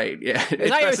it. Right, yeah.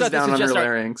 It presses down on her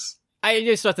larynx. I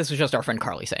just thought this was just our friend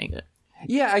Carly saying it.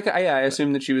 Yeah, I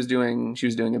assumed that she was doing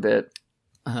a bit.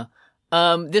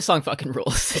 This song fucking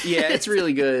rules. Yeah, it's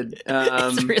really good.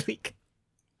 It's really good.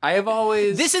 I have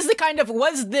always... This is the kind of...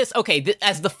 Was this... Okay,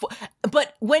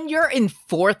 but when you're in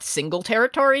fourth single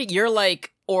territory, you're,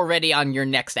 like, already on your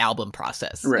next album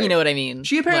process. Right. You know what I mean?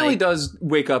 She apparently does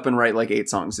wake up and write, like, 8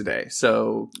 songs a day,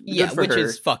 so... Yeah, which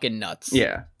is fucking nuts.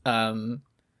 Yeah.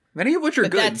 Many of which are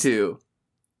good, too.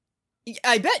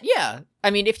 I bet, yeah. I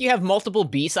mean, if you have multiple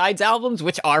B-sides albums,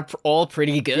 which are all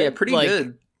pretty good. Yeah, pretty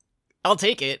good. I'll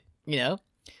take it, you know?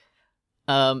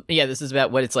 Yeah, this is about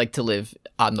what it's like to live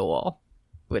on the wall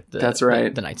with That's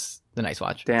right. The Night's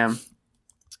Watch. Damn.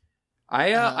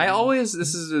 I always,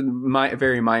 this is a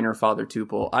very minor father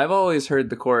tuple. I've always heard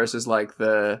the chorus is like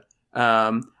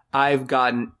I've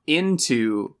gotten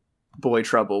into boy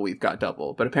trouble, we've got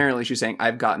double. But apparently she's saying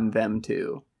I've gotten them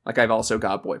too. Like, I've also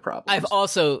got boy problems.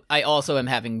 I also am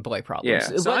having boy problems.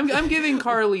 Yeah, so I'm giving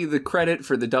Carly the credit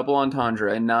for the double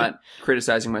entendre and not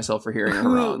criticizing myself for hearing her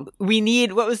wrong. We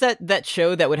need, what was that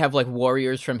show that would have, like,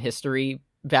 warriors from history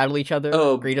battle each other?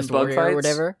 Oh, Greatest Bug Warrior Fights? Or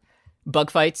whatever? Bug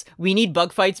fights. We need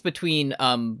bug fights between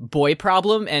Boy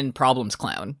Problem and Problems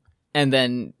Clown. And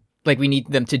then Like, we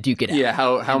need them to duke it out. Yeah,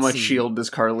 how and much see. shield does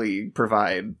Carly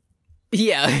provide?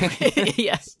 Yeah.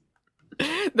 Yes.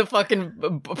 The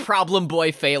fucking problem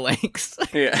boy phalanx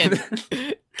Yeah.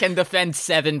 can defend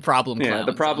 7 problem clowns. Yeah,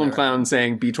 the problem clown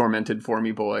saying, "Be tormented for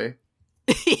me, boy."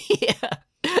 Yeah.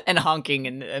 And honking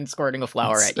and squirting a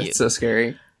flower at you. It's so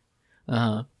scary.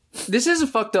 Uh-huh. This is a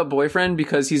fucked up boyfriend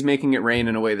because he's making it rain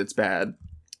in a way that's bad.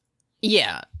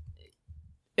 Yeah.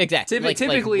 Exactly.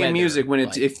 Typically in weather, music, when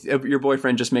like- if your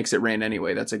boyfriend just makes it rain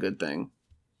anyway, that's a good thing.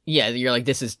 Yeah, you're like,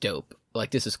 this is dope.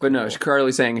 Like, this is cool. But no,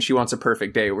 Carly's saying she wants a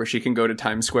perfect day where she can go to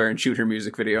Times Square and shoot her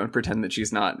music video and pretend that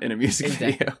she's not in a music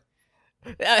Exactly. video.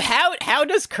 How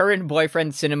does current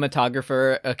boyfriend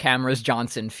cinematographer Cameras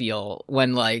Johnson feel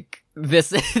when, like, this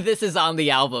this is on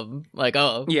the album? Like,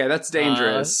 oh. Yeah, that's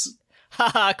dangerous.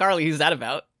 Haha, Carly, who's that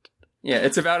about? Yeah,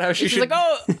 it's about how She's should. like,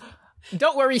 oh,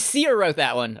 don't worry, Sia wrote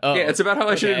that one. Oh, Yeah, it's about how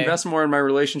I should okay. invest more in my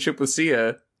relationship with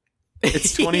Sia.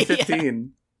 It's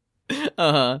 2015.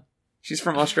 Uh-huh. She's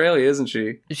from Australia, isn't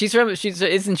she? Isn't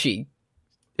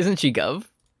she Gov?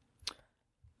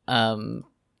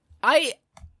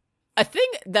 A thing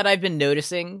that I've been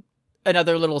noticing,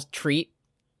 another little treat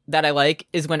that I like,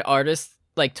 is when artists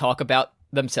like talk about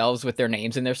themselves with their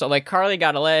names in there. So like, Carly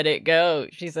gotta let it go.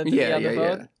 She said to me on the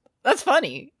phone. Yeah. That's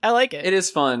funny. I like it. It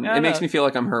is fun. I It makes know. me feel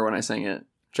like I'm her when I sing it,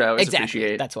 which I always Exactly.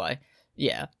 appreciate. That's why.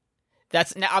 Yeah.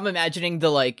 That's now I'm imagining the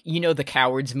like, the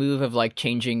cowards move of like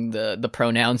changing the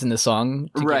pronouns in the song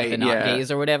to Right, get the not yeah. gays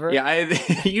or whatever. Yeah,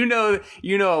 you know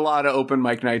a lot of open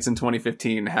mic nights in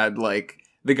 2015 had like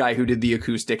the guy who did the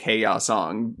acoustic "Hey Ya"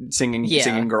 song singing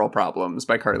 "Girl Problems"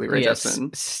 by Carly Rae Yes.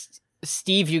 Jepsen.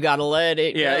 Steve, you gotta let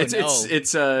it Yeah, go.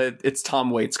 it's Tom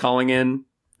Waits calling in.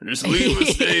 Just leave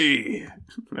us be,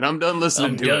 and I'm done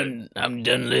listening to it. I'm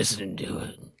done listening to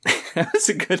it. That was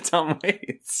a good Tom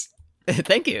Waits.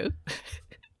 Thank you.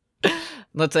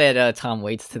 Let's add Tom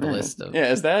Waits to the list of.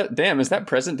 Yeah, is that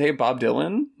present day Bob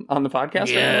Dylan on the podcast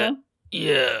right now?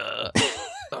 Yeah.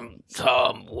 I'm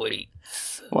Tom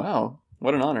Waits. Wow,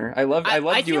 what an honor! I loved I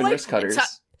you feel in like Wrist Cutters.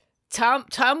 Tom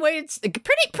Waits, pretty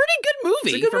good movie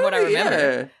It's a good from what I movie,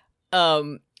 remember.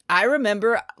 yeah. I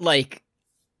remember like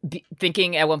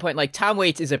thinking at one point like Tom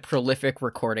Waits is a prolific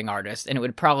recording artist, and it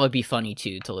would probably be funny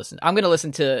too to listen. I'm gonna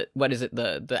listen to what is it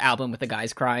the album with the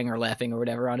guys crying or laughing or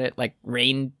whatever on it, like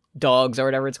Rain Dogs or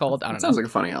whatever it's called. I don't know. Sounds like a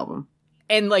funny album.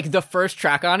 And like the first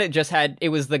track on it it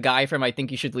was the guy from I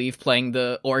Think You Should Leave playing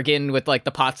the organ with like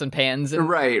the pots and pans and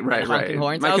Right. honking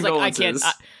horns. My I was like, I can't.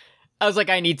 condolences. I was like,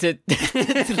 I need to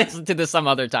to listen to this some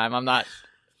other time. I'm not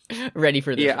ready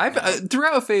for this. Yeah, right I've now.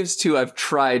 throughout Faves 2, I've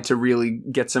tried to really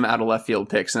get some out of left field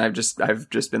picks, and I've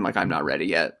just been like, I'm not ready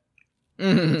yet.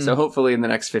 Mhm. So hopefully in the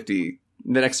next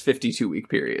 52 week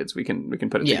periods, we can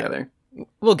put it Yeah. together.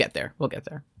 We'll get there.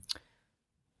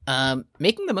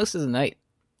 Making the most of the night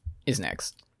is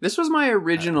next. This was my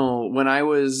original when I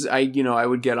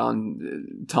would get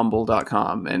on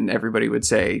tumble.com and everybody would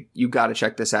say, you got to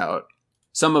check this out.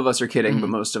 Some of us are kidding, but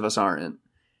most of us aren't.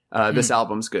 This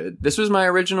album's good. This was my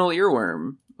original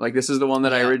earworm. Like, this is the one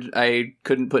that I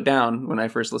couldn't put down when I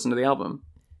first listened to the album.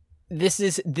 This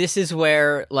is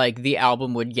where like the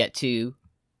album would get to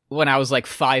when I was like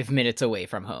 5 minutes away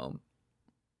from home.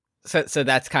 So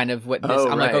that's kind of what this. Oh,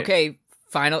 I'm like, right. okay,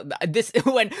 final. This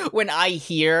when I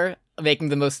hear making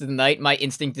the most of the night, my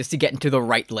instinct is to get into the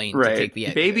right lane to take the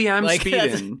exit. Baby, I'm Like,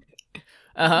 speeding.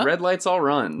 Uh-huh. Red lights all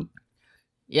run.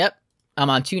 Yep. I'm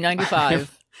on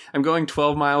 295. I'm going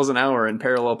 12 miles an hour in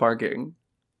parallel parking.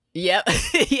 Yep.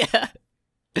 Yeah.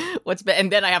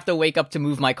 And then I have to wake up to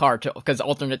move my car because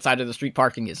alternate side of the street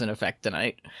parking is in effect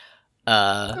tonight.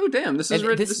 Oh damn! This is and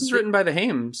written. This is written by the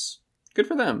Hames. Good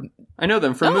for them. I know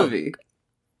them from Oh. movie.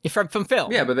 From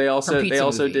film. Yeah, but they also Pizza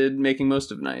Movie. did "Making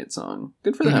Most of Night" song.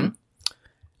 Good for them.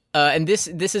 And this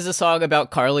is a song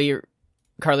about Carly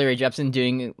Rae Jepsen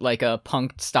doing like a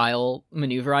punk style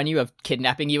maneuver on you of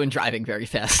kidnapping you and driving very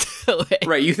fast away.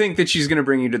 Right. You think that she's going to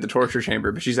bring you to the torture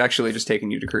chamber, but she's actually just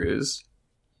taking you to cruise.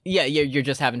 Yeah, you're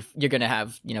gonna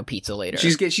have pizza later.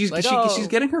 She's Like, oh. she's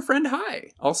getting her friend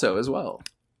high also as well.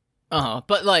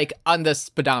 But like on the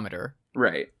speedometer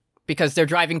Right. because they're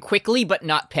driving quickly but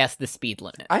not past the speed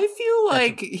limit. I feel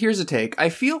like here's a take. I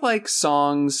feel like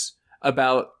songs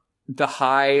about the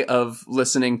high of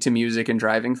listening to music and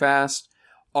driving fast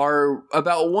are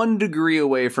about 1 degree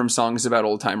away from songs about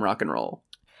old time rock and roll.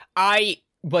 I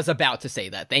was about to say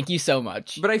that. Thank you so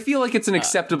much. But I feel like it's an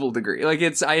acceptable degree. Like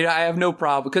I have no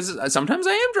problem because sometimes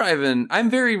I am driving. I'm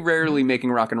very rarely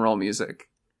making rock and roll music.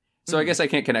 So I guess I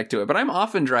can't connect to it, but I'm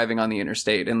often driving on the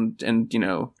interstate and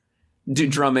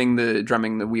drumming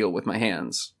the wheel with my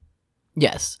hands.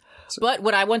 Yes. But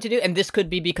what I want to do, and this could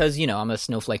be because, I'm a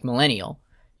snowflake millennial,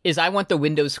 is I want the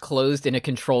windows closed in a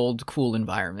controlled, cool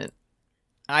environment.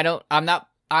 I'm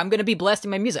gonna be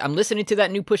blasting my music. I'm listening to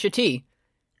that new Pusha T.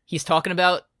 He's talking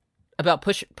about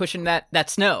pushing that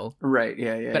snow. Right,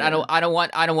 yeah. But yeah. I don't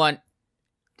want,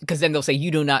 because then they'll say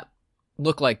you do not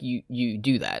look like you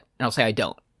do that, and I'll say I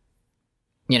don't.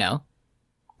 You know,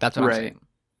 that's what I'm saying.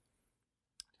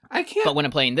 I can't. But when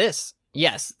I'm playing this,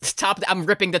 yes, I'm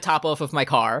ripping the top off of my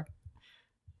car.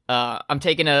 I'm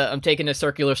taking a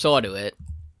circular saw to it,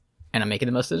 and I'm making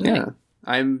the most of it. Yeah,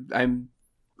 I'm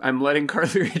letting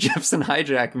Carly Rae Jepsen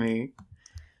hijack me.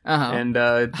 Uh-huh. And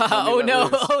oh no!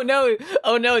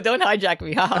 Don't hijack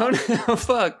me! Oh no!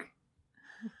 Fuck.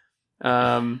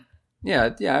 Yeah.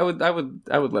 I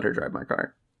would let her drive my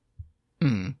car.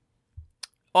 Mm.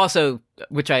 Also,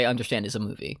 which I understand is a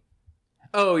movie.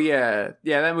 Oh yeah.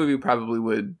 That movie probably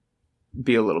would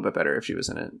be a little bit better if she was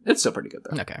in it. It's still pretty good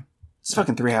though. Okay. It's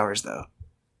fucking 3 hours though.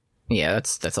 Yeah,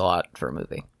 that's a lot for a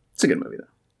movie. It's a good movie though.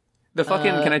 The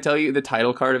fucking can I tell you the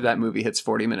title card of that movie hits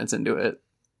 40 minutes into it.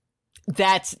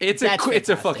 It's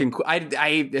a fucking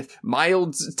I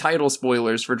mild title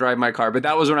spoilers for Drive My Car, but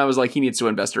that was when I was like, he needs to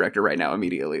win Best Director right now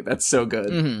immediately. That's so good.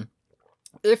 Mm-hmm.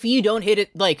 If you don't hit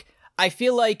it, like, I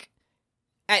feel like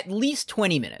at least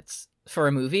 20 minutes for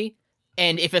a movie,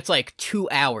 and if it's like 2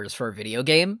 hours for a video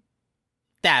game,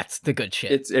 that's the good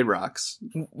shit. It rocks.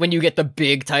 When you get the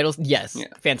big titles, yes, yeah.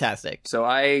 Fantastic. So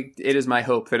it is my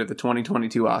hope that at the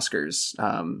 2022 Oscars,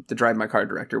 the Drive My Car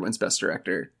director wins Best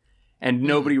Director. And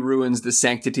nobody ruins the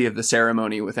sanctity of the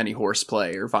ceremony with any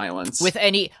horseplay or violence. With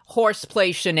any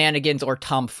horseplay, shenanigans, or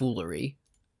tomfoolery.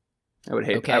 I would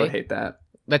hate that.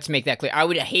 Let's make that clear. I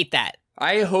would hate that.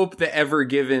 I hope the Ever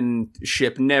Given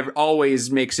ship never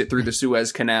always makes it through the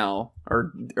Suez Canal,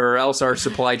 or else our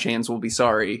supply chains will be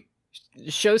sorry.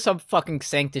 Show some fucking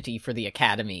sanctity for the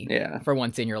Academy. Yeah. For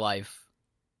once in your life.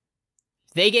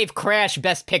 They gave Crash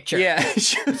Best Picture. Yeah.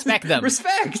 Respect them.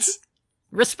 Respect!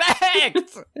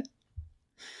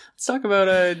 Let's talk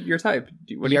about your type.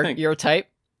 What do you think? Your type?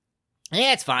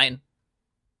 Yeah, it's fine.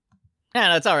 Yeah,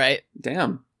 no, it's all right.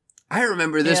 Damn. I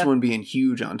remember this one being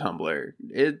huge on Tumblr.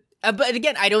 But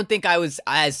again, I don't think I was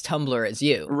as Tumblr as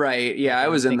you. Right. Yeah, I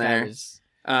was in there.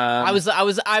 I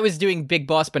was doing Big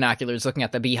Boss binoculars looking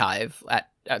at the beehive at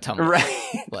Tumblr.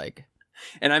 Right. Like,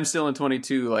 and I'm still in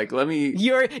 22. Like, let me.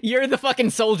 You're the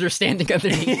fucking soldier standing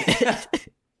underneath. Yeah.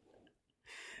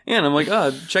 And I'm like,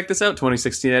 oh, check this out,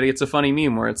 2016 Eddie. It's a funny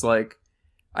meme where it's like,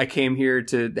 I came here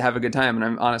to have a good time, and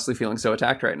I'm honestly feeling so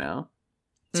attacked right now.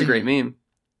 It's a great meme.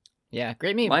 Yeah,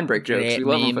 great meme. Line break jokes. We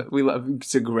love them. We love.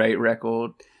 It's a great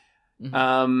record.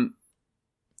 Mm-hmm.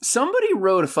 Somebody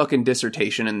wrote a fucking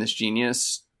dissertation in this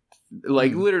genius,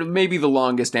 like literally maybe the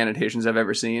longest annotations I've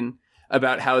ever seen,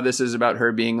 about how this is about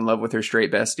her being in love with her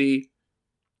straight bestie.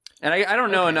 And I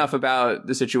don't know enough about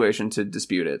the situation to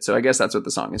dispute it, so I guess that's what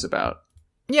the song is about.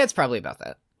 Yeah, it's probably about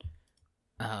that.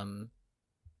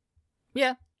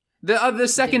 Yeah. The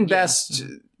second best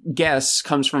guess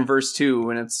comes from verse 2,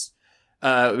 when it's,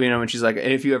 when she's like,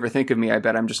 if you ever think of me, I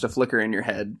bet I'm just a flicker in your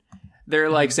head. They're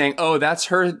like saying, oh, that's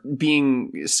her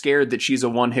being scared that she's a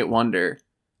one-hit wonder.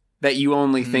 That you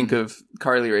only think of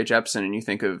Carly Rae Jepsen and you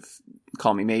think of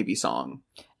Call Me Maybe song.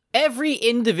 Every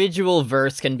individual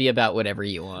verse can be about whatever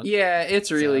you want. Yeah,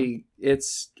 it's really,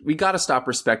 we gotta stop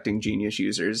respecting genius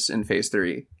users in Phase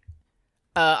 3.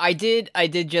 I did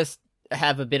just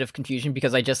have a bit of confusion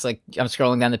because I'm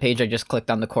scrolling down the page, I just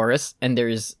clicked on the chorus, and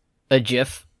there's a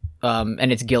GIF,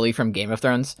 and it's Gilly from Game of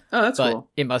Thrones. Oh, that's cool.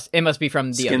 It must be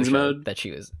from the Skins other Mode? show that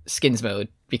she was. Skins Mode,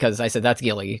 because I said, that's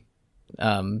Gilly.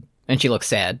 And she looks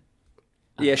sad.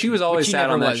 Yeah, she was always sad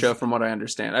on that show, from what I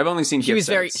understand. I've only seen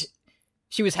GIFs.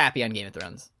 She was happy on Game of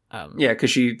Thrones. Yeah,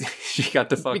 because she got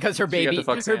to fuck, because her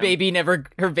baby never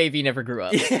grew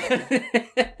up.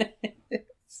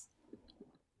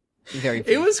 Very.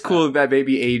 It was cool that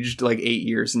baby aged like 8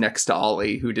 years next to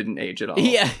Ollie, who didn't age at all.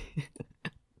 Yeah.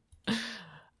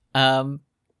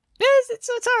 It's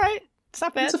all right. It's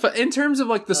not bad. In terms of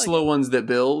like the slow ones that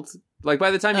build, like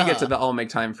by the time you get to the "I'll make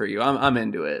time for you," I'm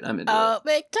into it. I'll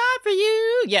make time for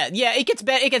you. Yeah. It gets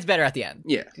better. It gets better at the end.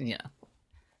 Yeah.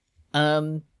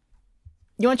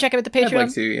 You want to check out the Patreon? I'd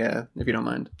like to, yeah, if you don't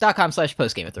mind.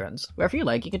 .com/post Game of Thrones. Wherever you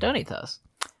like, you can donate to us.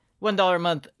 $1 a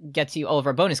month gets you all of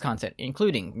our bonus content,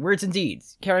 including Words and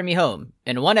Deeds, Carry Me Home,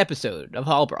 and one episode of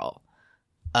Hall Brawl.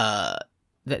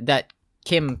 That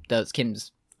Kim does.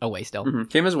 Kim's away still. Mm-hmm.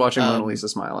 Kim is watching Mona Lisa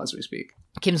smile as we speak.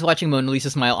 Kim's watching Mona Lisa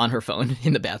smile on her phone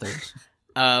in the bathroom.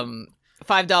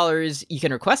 $5, you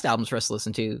can request albums for us to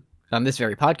listen to on this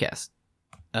very podcast.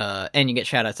 And you get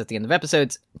shoutouts at the end of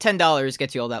episodes. $10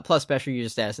 gets you all that, plus special user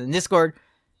status in Discord,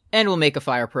 and we'll make a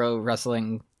Fire Pro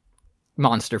wrestling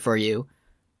monster for you.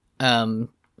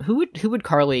 Who would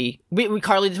Carly? We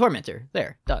Carly the Tormentor.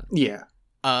 There, done. Yeah,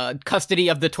 Custody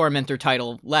of the Tormentor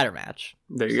title ladder match.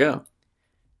 there you go.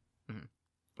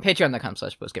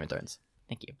 Patreon.com/postgameofthrones.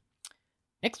 Thank you.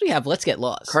 Next we have Let's Get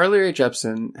Lost. Carly Rae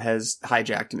Jepsen has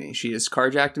hijacked me. She has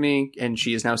carjacked me, and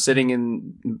she is now sitting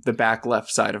in the back left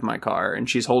side of my car, and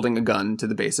she's holding a gun to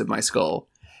the base of my skull.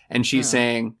 And she's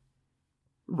saying,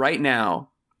 right now,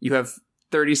 you have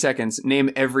 30 seconds. Name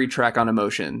every track on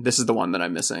Emotion. This is the one that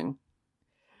I'm missing.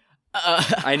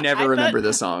 I never remember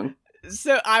this song.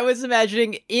 So I was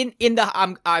imagining in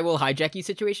the I will hijack you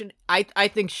situation. I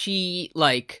think she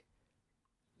like,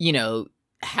 you know,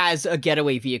 has a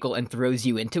getaway vehicle and throws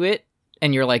you into it,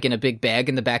 and you're like in a big bag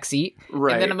in the back seat.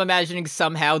 Right. And then I'm imagining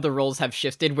somehow the roles have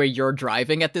shifted where you're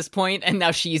driving at this point, and now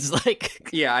she's like,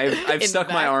 Yeah, I've in stuck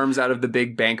the my back. arms out of the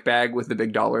big bank bag with the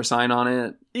big dollar sign on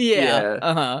it.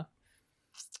 yeah.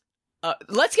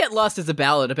 Let's Get Lost is a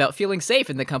ballad about feeling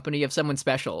safe in the company of someone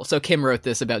special. So Kim wrote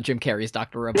this about Jim Carrey's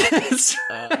Dr. Robot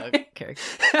character.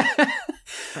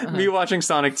 Me watching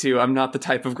Sonic 2, I'm not the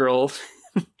type of girl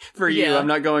for you. Yeah. I'm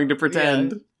not going to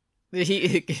pretend.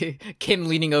 Kim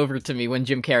leaning over to me when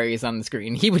Jim Carrey is on the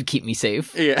screen. He would keep me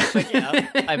safe. Yeah. Yeah,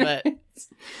 I bet.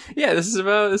 Yeah, this is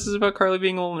about Carly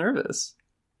being a little nervous.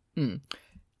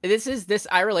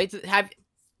 I relate to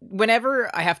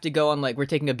whenever I have to go on, like, we're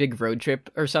taking a big road trip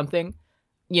or something,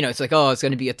 you know, it's like, oh, it's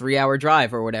going to be a 3-hour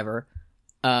drive or whatever.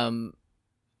 I'm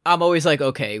always like,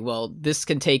 okay, well, this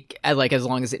can take like as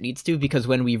long as it needs to, because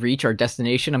when we reach our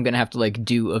destination, I'm going to have to like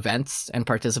do events and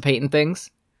participate in things.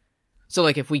 So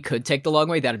like if we could take the long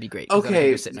way, that'd be great. 'Cause then I could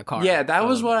Okay, just sit in a car yeah, that for a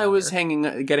was little what I longer. was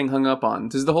getting hung up on.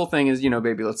 Because the whole thing is, you know,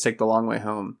 baby, let's take the long way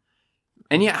home.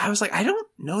 And yeah, I was like, I don't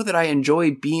know that I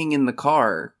enjoy being in the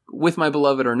car with my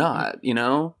beloved or not, you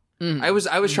know? Mhm. I was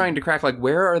trying to crack, like,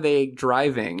 where are they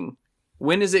driving?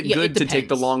 When is it Yeah, good it to take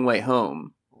the depends. long way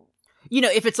home? You know,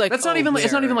 if it's like That's not even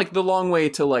it's not even like the long way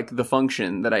to like the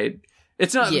function that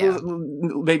it's not Yeah.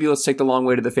 maybe let's take the long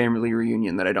way to the family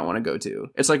reunion that I don't want to go to.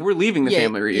 It's like we're leaving the Yeah,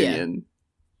 family reunion.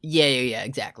 yeah,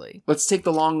 exactly. Let's take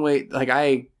the long way.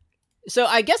 Like So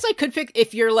I guess I could pick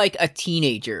if you're like a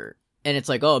teenager and it's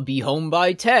like, oh, be home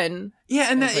by 10.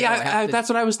 yeah, and It's that, like, oh, I have to- that's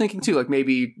what I was thinking too. Like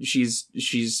maybe she's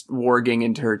warging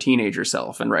into her teenager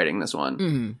self and writing this one.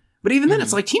 Mhm. But even then, Mhm.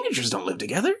 it's like teenagers don't live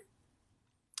together.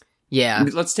 Yeah.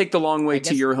 Let's take the long way I to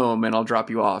guess- your home, and I'll drop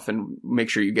you off and make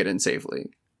sure you get in safely.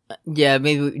 Yeah,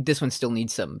 maybe this one still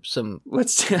needs some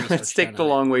Let's Research take done the on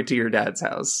it. long way to your dad's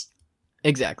house.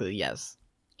 exactly, yes.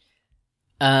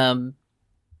 LA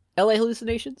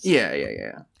Hallucinations?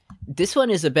 Yeah. This one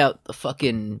is about the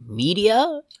fucking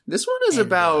media. This one is And,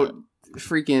 about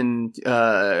freaking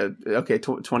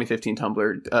 2015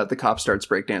 Tumblr. The cop starts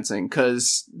breakdancing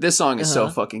because this song is so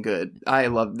Uh-huh. fucking good. I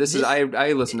love this. I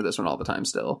listen to this one all the time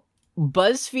still.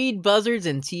 BuzzFeed buzzards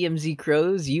and TMZ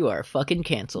crows, you are fucking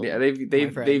canceled. Yeah,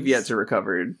 they've friends. yet to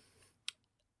recover.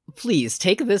 Please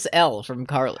take this L from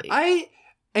Carly.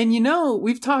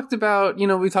 We've talked about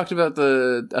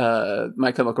the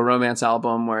My Chemical Romance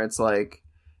album where it's like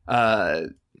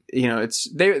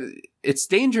it's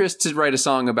dangerous to write a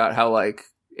song about how like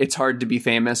it's hard to be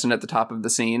famous and at the top of the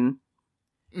scene.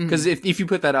 Mhm. Because if you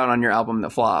put that out on your album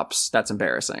that flops, that's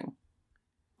embarrassing.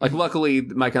 Like, luckily,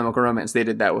 My Chemical Romance, they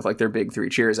did that with like their big 3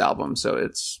 Cheers album, so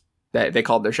it's that they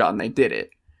called their shot and they did it.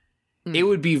 Mhm. It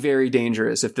would be very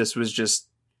dangerous if this was just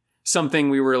something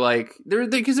we were like,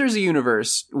 because there's a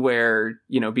universe where,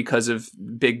 you know, because of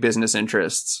big business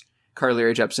interests, Carly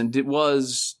Rae Jepsen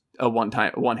was a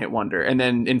one-hit wonder. And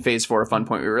then in Phase 4 of Fun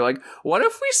Point, we were like, what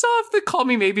if we saw if the Call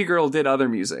Me Maybe Girl did other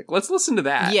music? Let's listen to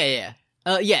that. Yeah,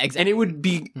 exactly. And it would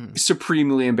be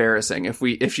supremely embarrassing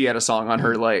if she had a song on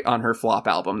her on her flop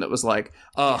album that was like,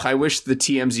 "Oh, I wish the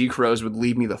TMZ crows would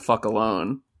leave me the fuck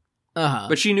alone." Uh-huh.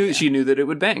 But she knew that it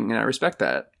would bang, and I respect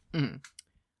that.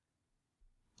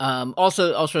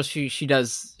 Also she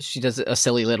does a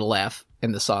silly little laugh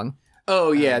in the song.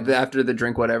 Oh yeah, after the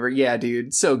drink, whatever. Yeah,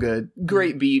 dude, so good,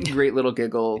 great beat, great little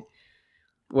giggle.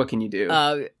 What can you do?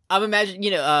 I'm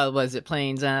imagining, was it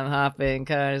planes I'm hopping,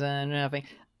 cars I'm hopping?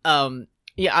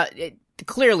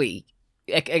 Clearly,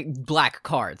 black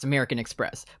cards, American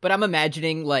Express. But I'm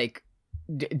imagining like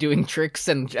doing tricks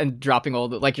and dropping all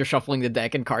the, like you're shuffling the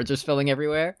deck and cards are spilling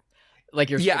everywhere. Like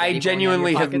you're yeah, I spaghetti bowling out of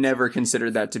genuinely your have pockets. never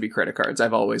considered that to be credit cards.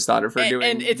 I've always thought of her doing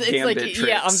and it's gambit like, tricks.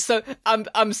 yeah,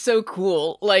 I'm so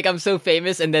cool, like I'm so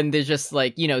famous, and then there's just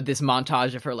like, this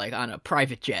montage of her like on a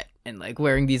private jet and like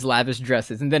wearing these lavish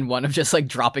dresses, and then one of just like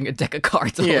dropping a deck of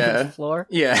cards all over the floor.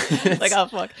 Yeah, Like, oh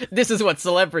fuck, this is what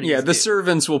celebrities yeah. The do.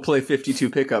 servants will play 52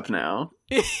 pickup now.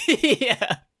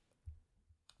 Yeah.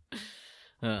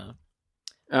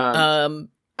 Um,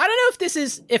 I don't know if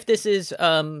this is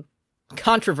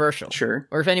controversial, Sure.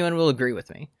 or if anyone will agree with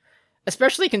me,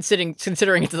 especially considering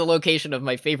it's the location of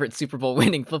my favorite Super Bowl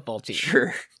winning football team.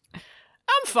 Sure.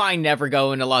 I'm fine never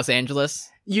going to Los Angeles.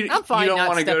 I'm fine you don't not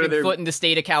want to go to stepping their foot in the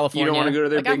state of California. You don't want to go to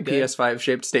their Like, I'm big good. PS5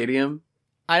 shaped stadium.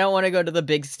 I don't want to go to the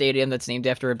big stadium that's named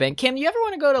after a bank. Kim, you ever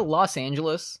want to go to Los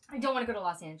Angeles? I don't want to go to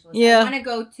Los Angeles. Yeah. I want to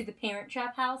go to the Parent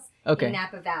Trap house Okay. in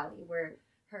Napa Valley where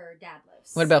her dad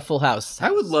lives. What about Full House?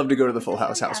 I would love to go to the Full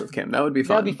House house with Kim. That would be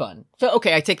fun. That'd be fun. So,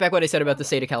 okay, I take back what I said about the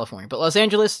state of California, but Los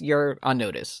Angeles, you're on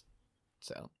notice.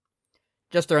 So,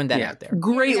 just throwing that out there.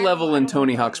 Great Yeah, level I in don't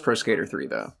Tony wanna Hawk's go Pro to Skater 3,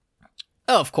 though.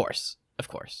 Oh, of course.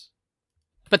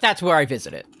 But that's where I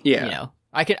visit it. Yeah. You know,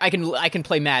 I can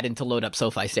play Madden to load up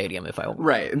SoFi Stadium if I want.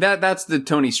 Right. That's the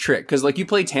Tony's trick. Because, like, you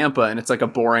play Tampa, and it's like a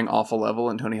boring, awful level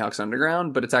in Tony Hawk's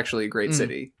Underground, but it's actually a great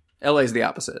city. LA's the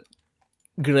opposite.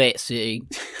 Great city.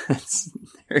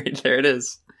 There it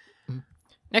is.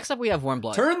 Next up, we have Warm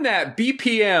Blood. Turn that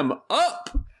BPM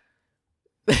up!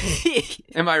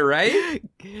 Am I right?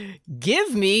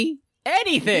 Give me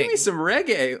anything. Give me some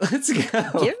reggae. Let's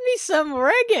go. Give me some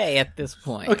reggae at this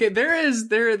point. Okay,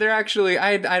 there actually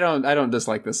I don't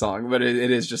dislike this song, but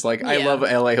it is just like I Yeah. love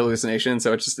LA Hallucination,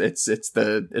 so it's just it's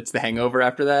the hangover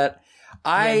after that.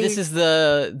 Yeah, this is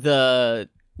the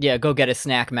go get a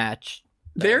snack match.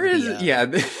 There is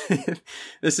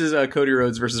this is Cody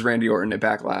Rhodes versus Randy Orton at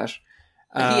Backlash.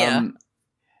 Yeah.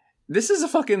 This is a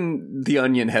fucking The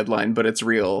Onion headline, but it's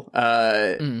real.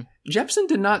 Jepsen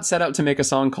did not set out to make a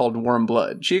song called Warm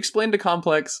Blood. She explained to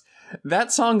Complex,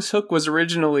 that song's hook was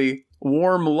originally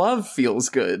Warm Love Feels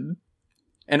Good.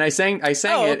 And I sang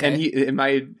it, and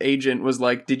my agent was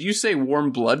like, did you say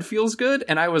Warm Blood Feels Good?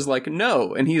 And I was like,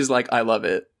 no. And he's like, I love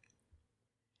it.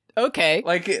 Okay.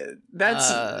 Like,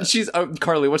 that's... she's...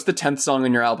 Carly, what's the 10th song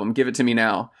on your album? Give it to me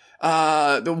now.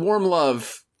 The Warm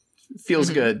Love Feels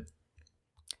Good.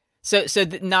 So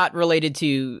not related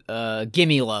to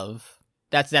Gimme Love.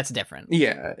 That's different.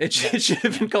 Yeah, it should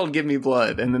have been called Give Me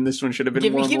Blood, and then this one should have been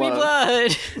Give Warm me Love.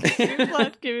 blood. Give me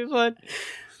blood. Give me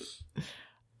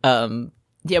blood.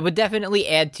 Yeah, would definitely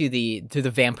add to the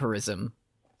vampirism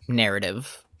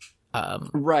narrative.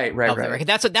 Right. Of the record.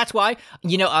 That's why,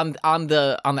 you know, on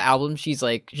the album she's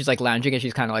like lounging and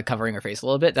she's kind of like covering her face a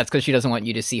little bit. That's because she doesn't want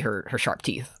you to see her sharp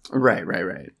teeth. Right.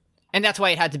 And that's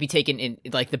why it had to be taken in,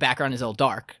 like, the background is all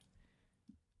dark.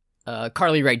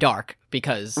 Carly Rae Dark,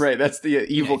 because... Right, that's the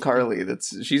evil Carly.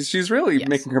 She's really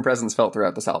making her presence felt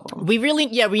throughout this album. We really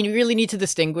need to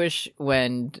distinguish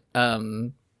when,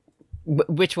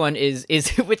 which one is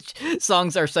which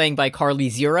songs are sang by Carly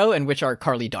Zero and which are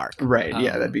Carly Dark. Right,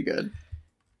 yeah, that'd be good.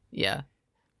 Yeah.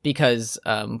 Because,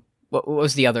 what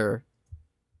was the other...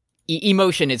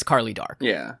 Emotion is Carly Dark.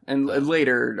 Yeah, and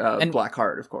later, Black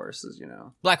Heart, of course, is, you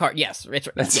know... Black Heart, yes.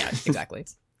 Yeah, exactly.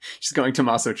 She's going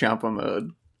Tommaso Ciampa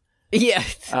mode. Yeah.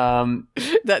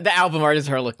 The album art is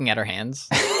her looking at her hands.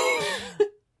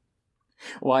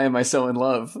 Why am I so in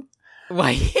love?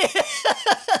 Why?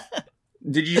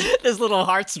 Did you... There's little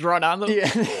hearts drawn on them. Yeah.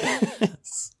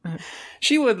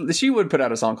 She would put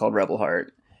out a song called Rebel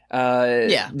Heart.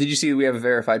 Yeah. Did you see we have a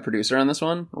verified producer on this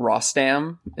one?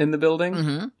 Rostam in the building.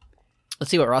 Mm-hmm. Let's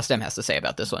see what Rostam has to say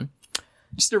about this one.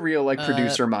 Just a real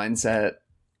producer mindset.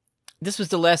 This was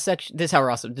the last section. This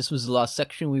was the last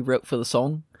section we wrote for the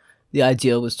song. The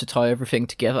idea was to tie everything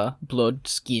together: blood,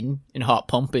 skin, and heart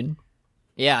pumping.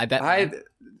 Yeah, I bet.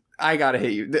 I gotta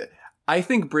hit you. I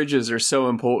think bridges are so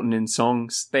important in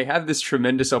songs. They have this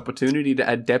tremendous opportunity to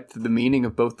add depth to the meaning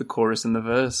of both the chorus and the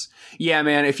verse. Yeah,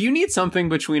 man, if you need something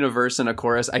between a verse and a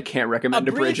chorus, I can't recommend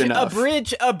a bridge enough.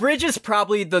 A bridge is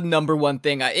probably the number one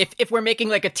thing. If we're making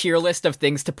like a tier list of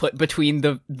things to put between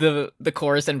the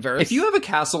chorus and verse. If you have a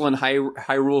castle in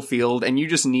Hyrule Field and you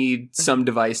just need some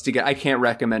device to get, I can't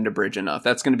recommend a bridge enough.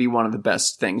 That's going to be one of the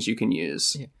best things you can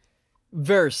use. Yeah.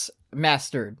 Verse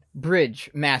mastered, bridge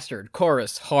mastered,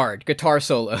 chorus hard, guitar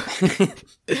solo.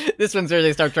 This one's where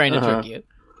they start trying to trick you.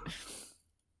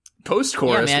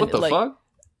 Post-chorus, what the fuck?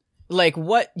 Like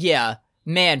what? Yeah,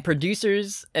 man,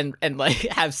 producers and like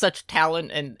have such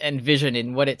talent and vision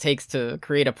in what it takes to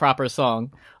create a proper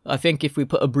song. I think if we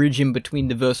put a bridge in between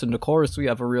the verse and the chorus, we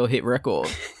have a real hit record.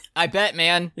 I bet,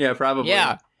 man. Yeah, probably.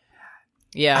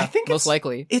 Yeah, I think most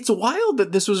likely. It's wild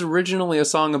that this was originally a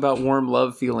song about warm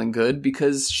love feeling good,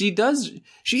 because she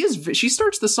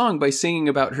starts the song by singing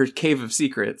about her cave of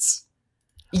secrets,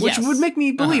 which would make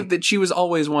me believe that she was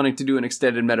always wanting to do an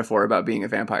extended metaphor about being a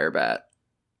vampire bat.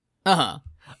 Oh,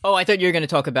 I thought you were going to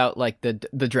talk about like the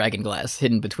dragon glass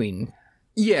hidden between.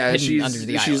 Yeah, under the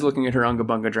she's island. looking at her Unga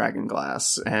Bunga dragon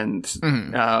glass, and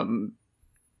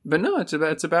but no,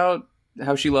 it's about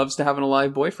how she loves to have an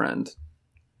alive boyfriend.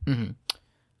 Mm-hmm.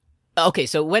 Okay,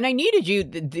 so when I needed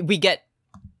you, we get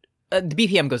the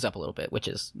BPM goes up a little bit, which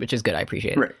is good. I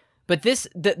appreciate it. Right. But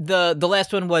the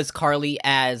last one was Carly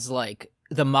as like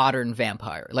the modern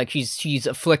vampire. Like she's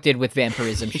afflicted with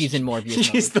vampirism. She's in Morbius.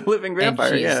 She's the living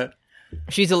vampire. Yeah.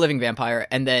 She's a living vampire,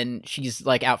 and then she's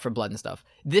like out for blood and stuff.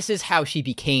 This is how she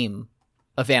became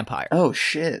a vampire. Oh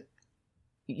shit!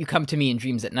 You come to me in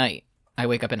dreams at night. I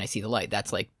wake up and I see the light.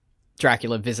 That's like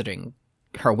Dracula visiting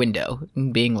her window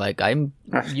and being like,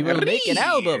 you will make an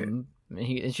album.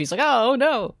 And she's like, oh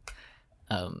no.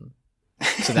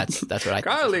 So that's what I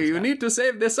Carly, you need to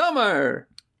save the summer.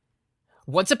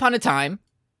 Once upon a time,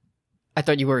 I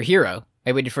thought you were a hero.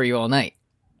 I waited for you all night.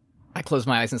 I closed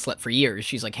my eyes and slept for years.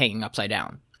 She's like hanging upside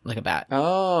down like a bat.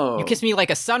 Oh. You kissed me like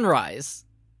a sunrise.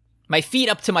 My feet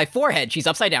up to my forehead. She's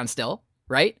upside down still,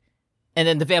 right? And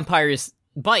then the vampire's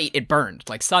bite, it burned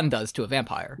like sun does to a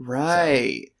vampire.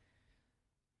 Right.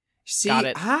 See, got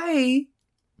it. I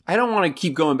don't want to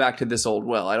keep going back to this old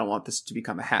well. I don't want this to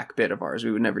become a hack bit of ours.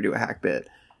 We would never do a hack bit.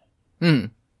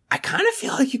 I kind of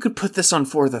feel like you could put this on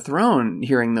For the Throne,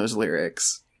 hearing those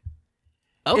lyrics.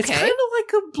 Okay. It's kind of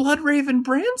like a Bloodraven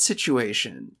Bran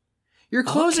situation. You're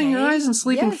closing your eyes and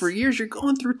sleeping for years. You're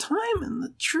going through time in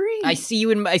the tree. I see you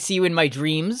in my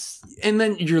dreams. And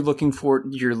then you're looking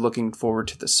forward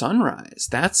to the sunrise.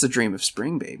 That's the dream of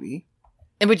spring, baby.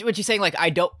 And what you're saying, like, I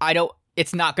don't,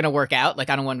 it's not going to work out. Like,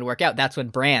 I don't want it to work out. That's when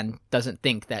Bran doesn't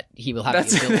think that he will have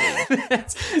the ability.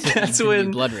 that's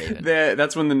when Bloodraven.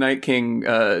 That's when the Night King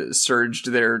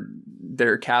surged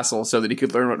their castle so that he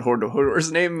could learn what Hodor's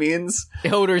name means.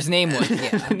 Hodor's name was,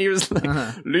 yeah. And he was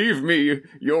like, leave me.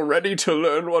 You're ready to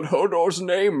learn what Hodor's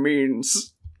name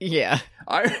means. Yeah.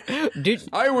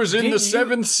 I was in the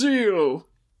seventh seal.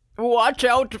 Watch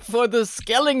out for the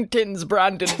skeletons,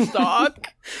 Brandon Stark.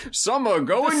 Summer,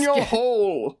 go in your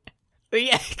hole.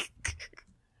 Yeah.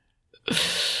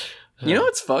 You know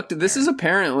what's fucked? This is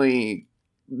apparently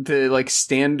the like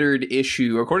standard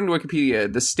issue, according to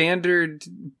Wikipedia, the standard,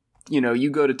 you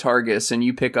go to Targus and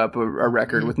you pick up a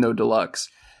record with no deluxe.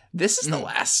 This is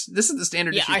this is the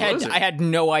standard issue. I had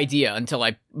no idea until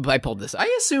I pulled this up.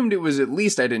 I assumed it was at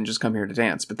least I Didn't Just Come Here to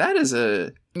Dance, but that is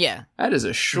a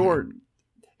short,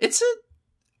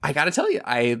 I gotta tell you,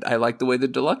 I like the way the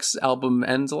deluxe album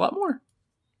ends a lot more.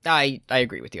 I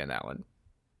agree with you on that one.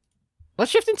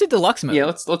 Let's shift into deluxe mode. Yeah,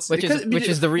 let's which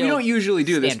is the real. We don't usually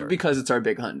do standard. this because it's our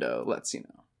big hundo. Let's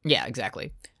Yeah,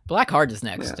 exactly. Black Heart is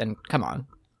next, and come on,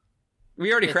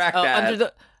 we already cracked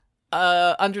that.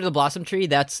 Under the Blossom Tree.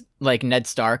 That's like Ned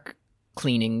Stark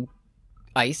cleaning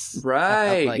ice,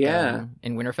 right?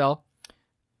 In Winterfell.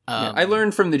 I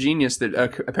learned from the genius that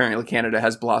apparently Canada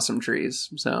has blossom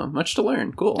trees. So much to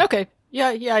learn. Cool. Okay.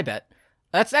 Yeah, I bet.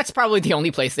 That's probably the only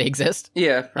place they exist.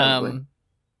 Yeah, probably.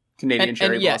 Canadian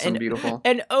cherry blossom, beautiful.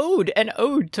 An ode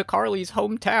to Carly's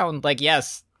hometown. Like,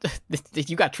 yes,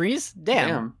 you got trees?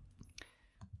 Damn.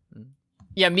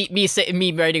 Yeah,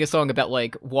 me writing a song about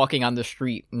like walking on the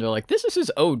street, and they're like, "This is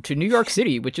his ode to New York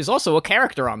City," which is also a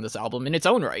character on this album in its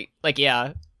own right. Like,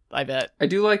 yeah, I bet. I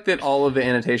do like that all of the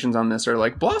annotations on this are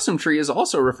like, Blossom Tree is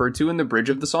also referred to in the bridge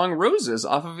of the song Roses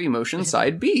off of Emotion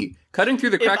Side B. Cutting through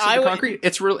the cracks of the concrete,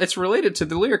 it's related to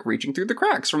the lyric Reaching Through the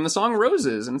Cracks from the song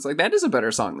Roses. And it's like, that is a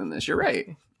better song than this. You're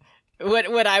right.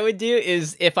 What I would do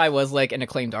is, if I was like an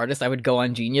acclaimed artist, I would go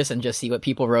on Genius and just see what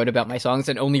people wrote about my songs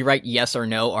and only write yes or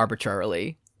no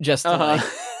arbitrarily. Just to like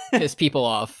piss people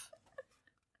off.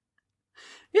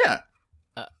 Yeah.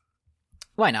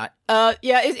 Why not?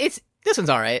 Yeah, it's this one's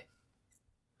all right.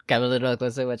 Got a little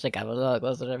closer, which I got a little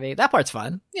closer to me. That part's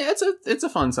fun. Yeah, it's a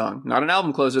fun song. Not an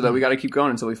album closer though. We got to keep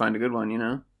going until we find a good one.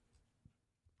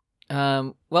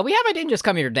 Well, we have I Didn't Just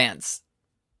Come Here to Dance.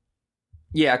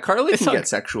 Yeah, Carly can get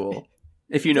sexual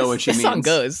if you know what she means. This song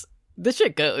goes. This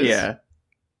shit goes. Yeah,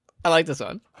 I like this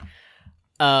one.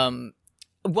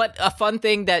 What a fun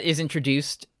thing that is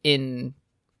introduced in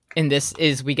this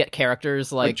is we get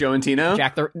characters like Joe and Tino,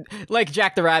 Jack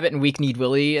the Rabbit and Weak Kneed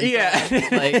Willie. And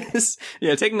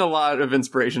yeah, taking a lot of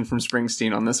inspiration from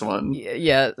Springsteen on this one.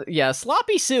 Yeah.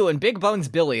 Sloppy Sue and Big Bones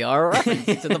Billy are a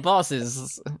reference to the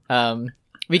bosses.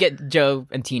 We get Joe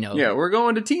and Tino. Yeah, we're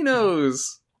going to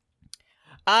Tino's.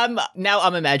 Now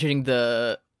I'm imagining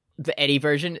the Eddie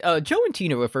version. Joe and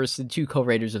Tino refers to two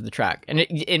co-writers of the track. And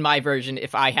in my version,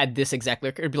 if I had this exact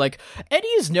lyric, it'd be like, Eddie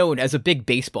is known as a big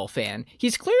baseball fan.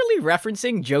 He's clearly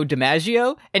referencing Joe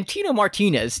DiMaggio and Tino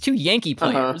Martinez, two Yankee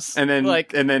players. And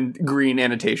then green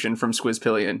annotation from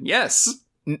Squizpillion. Yes.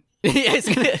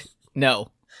 Yes.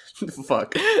 No.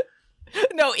 Fuck.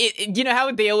 No, you know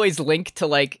how they always link to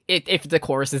like, if the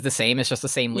chorus is the same, it's just the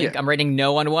same link. Yeah. I'm writing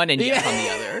no on one and yes on the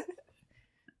other.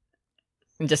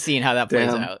 And just seeing how that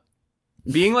plays Damn. out.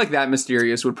 Being like that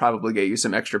mysterious would probably get you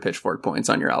some extra pitchfork points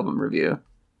on your album review.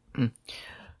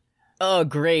 Oh,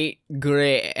 great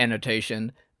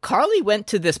annotation. Carly went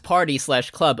to this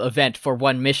party/club event for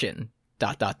one mission. ...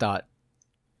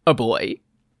 A boy.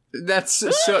 That's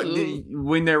so.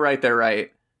 When they're right, they're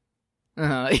right.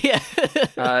 Yeah.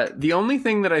 The only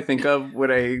thing that I think of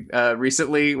when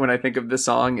I think of this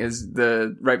song is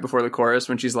the right before the chorus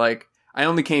when she's like, "I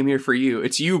only came here for you.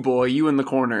 It's you, boy. You in the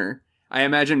corner." I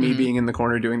imagine me being in the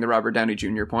corner doing the Robert Downey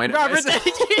Jr. point. Robert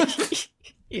Downey.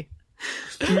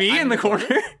 Me in the corner.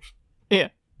 Yeah.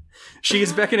 She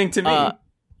is beckoning to me.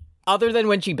 Other than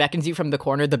when she beckons you from the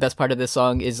corner, the best part of this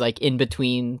song is like in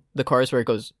between the chorus where it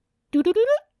goes doo-doo-doo-doo.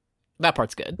 That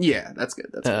part's good. Yeah, that's good.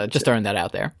 That's good. Just throwing that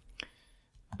out there.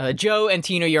 Joe and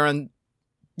Tina, you're on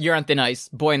thin ice.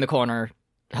 Boy in the corner.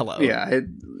 Hello.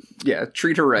 Yeah.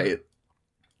 Treat her right.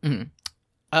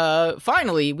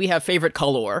 Finally, we have favorite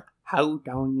color. Hold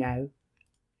on now.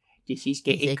 This is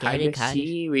getting kind of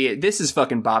serious. This is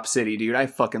fucking Bop City, dude. I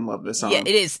fucking love this song. Yeah, it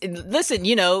is. Listen,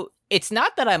 it's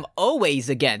not that I'm always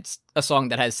against a song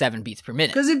that has 7 beats per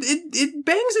minute. Because it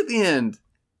bangs at the end.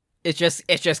 It's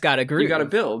just got a groove. You gotta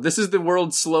build. This is the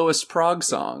world's slowest prog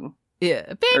song. Yeah,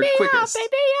 baby quickest.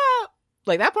 baby out.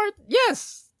 Like that part,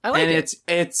 yes. I like it.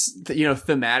 And it's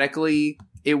thematically,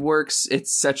 it works.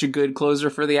 It's such a good closer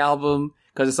for the album.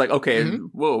 Because it's like,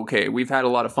 okay, we've had a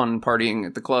lot of fun partying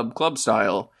at the club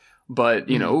style. But,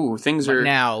 things are...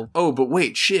 now... Oh, but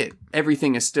wait, shit.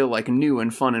 Everything is still, like, new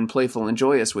and fun and playful and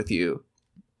joyous with you.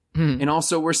 And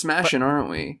also, we're smashing, aren't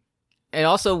we? And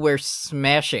also, we're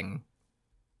smashing.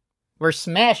 We're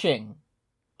smashing,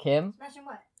 Kim. Smashing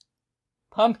what?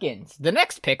 Pumpkins. The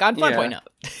next pick on Fun.0.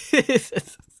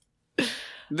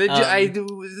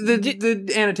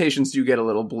 The annotations do get a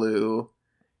little blue.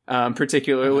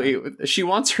 Particularly, she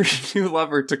wants her new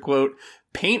lover to, quote,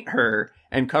 paint her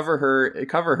and cover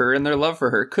her, and their love for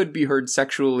her could be heard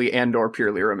sexually and or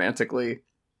purely romantically.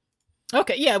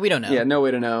 Okay, yeah, we don't know. Yeah, no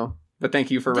way to know. But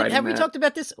thank you for writing have that. we talked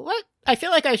about this? What? I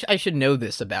feel like I should know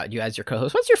this about you as your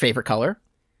co-host. What's your favorite color?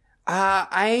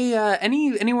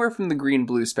 Anywhere from the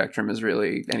green-blue spectrum is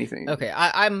really anything. Okay,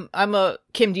 I'm a...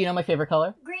 Kim, do you know my favorite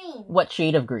color? Green. What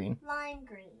shade of green? Lime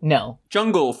green. No.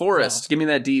 Jungle, forest, give me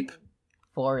that deep.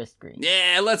 Forest green.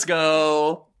 Yeah, let's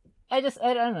go. I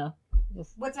don't know.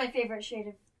 What's my favorite shade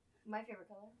of... My favorite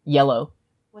color? Yellow.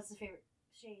 What's the favorite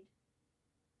shade?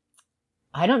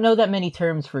 I don't know that many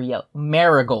terms for yellow.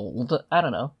 Marigold. I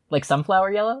don't know. Like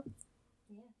sunflower yellow?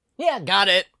 Yeah, got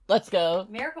it. Let's go.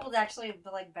 Marigold actually,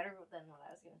 like, better than what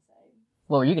I was going to say.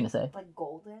 What were you going to say? Like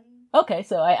golden. Okay,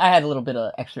 so I had a little bit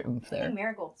of extra oomph I there. think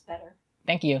marigold's better.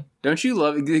 Thank you. Don't you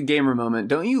love the gamer moment?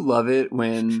 Don't you love it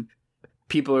when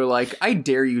people are like, I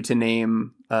dare you to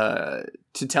name,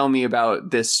 to tell me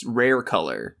about this rare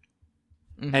color.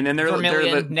 And then they're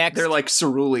like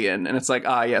cerulean, and it's like,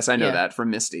 yes, I know that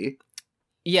from Misty.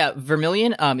 Yeah,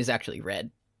 vermilion is actually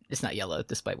red. It's not yellow,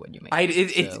 despite what you make.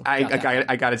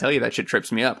 I gotta tell you, that shit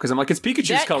trips me up because I'm like, it's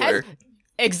Pikachu's color.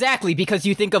 Exactly, because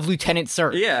you think of Lieutenant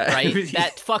Surf, right?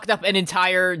 That fucked up an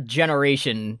entire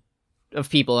generation of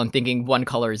people. I'm thinking one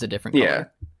color is a different color.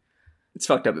 Yeah, it's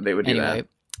fucked up that they would do that.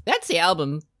 That's the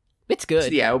album. It's good. It's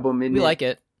the album. We like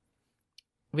it.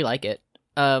 We like it.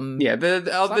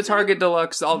 The Target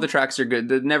Deluxe, all the tracks are good.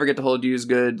 The Never Get to Hold You is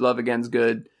good. Love Again's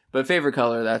good. But favorite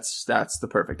color, that's the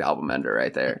perfect album ender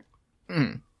right there.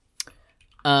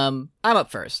 I'm up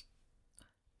first.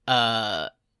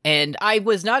 And I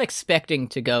was not expecting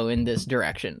to go in this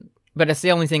direction, but it's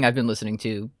the only thing I've been listening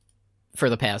to for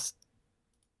the past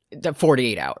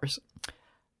 48 hours.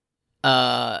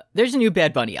 There's a new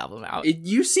Bad Bunny album out.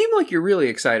 You seem like you're really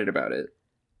excited about it.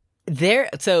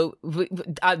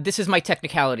 This is my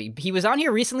technicality. He was on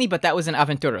here recently, but that was an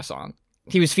Aventura song.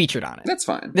 He was featured on it. That's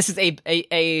fine. This is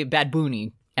a Bad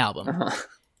Bunny album.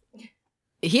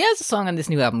 He has a song on this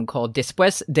new album called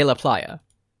Después de la Playa,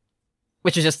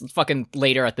 which is just fucking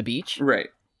later at the beach. Right.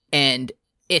 And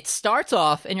it starts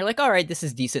off, and you're like, all right, this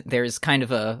is decent. There's kind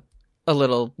of a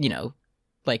little,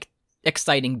 like,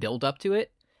 exciting build up to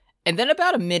it. And then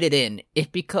about a minute in,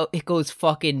 it goes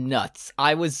fucking nuts.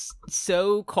 I was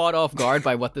so caught off guard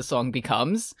by what the song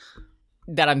becomes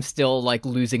that I'm still, like,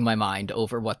 losing my mind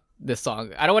over what this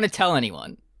song... I don't want to tell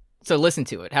anyone. So listen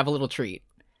to it. Have a little treat.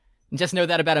 And just know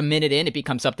that about a minute in, it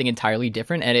becomes something entirely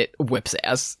different, and it whips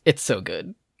ass. It's so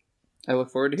good. I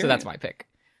look forward to hearing So that's my pick.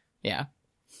 Yeah.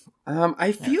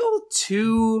 I feel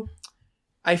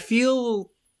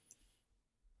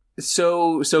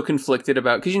so conflicted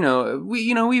about, because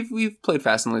we've played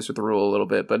fast and loose with the rule a little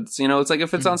bit, but it's like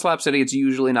if it's on Slap City, it's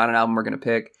usually not an album we're gonna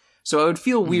pick. So I would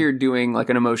feel weird doing like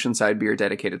an Emotion side B or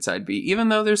dedicated side B, even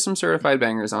though there's some certified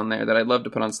bangers on there that I'd love to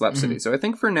put on Slap City. So I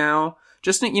think for now,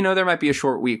 just, you know, there might be a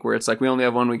short week where it's like we only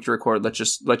have 1 week to record. Let's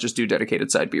just do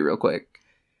dedicated side B real quick.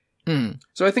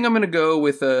 So I think I'm going to go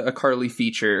with a Carly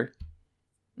feature.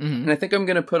 And I think I'm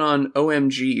going to put on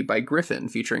OMG by Griffin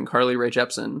featuring Carly Rae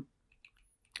Jepsen.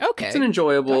 Okay. It's an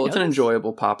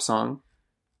enjoyable pop song.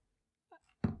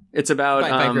 It's about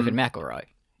by Griffin McElroy.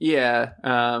 Yeah.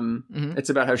 It's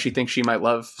about how she thinks she might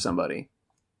love somebody.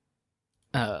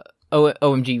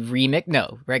 OMG remix?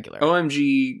 No, regular.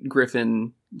 OMG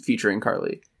Griffin featuring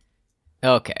Carly.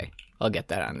 Okay. I'll get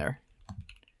that on there.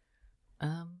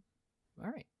 All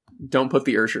right. Don't put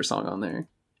the Ursher song on there.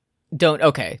 Don't.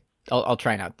 Okay. I'll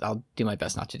try not. I'll do my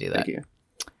best not to do that. Thank you.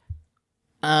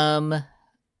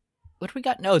 What do we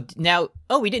got? No, now.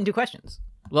 Oh, we didn't do questions.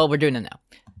 Well, we're doing it now.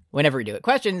 Whenever we do it,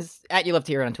 questions at You Love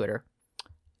to Hear It on Twitter.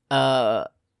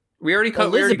 We already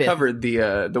covered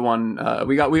the one.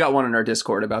 We got one in our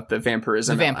Discord about the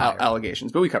vampirism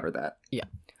allegations, but we covered that. Yeah.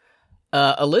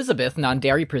 Elizabeth,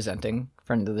 non-dairy presenting,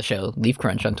 friend of the show, Leaf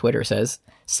Crunch on Twitter says,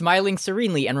 smiling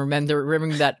serenely and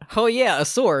remembering that, oh yeah, a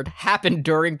sword happened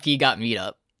during PGOT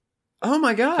meetup. Oh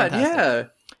my god,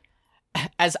 fantastic. Yeah.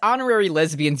 As honorary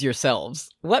lesbians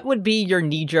yourselves, what would be your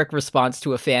knee-jerk response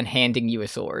to a fan handing you a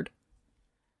sword?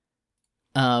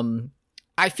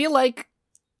 I feel like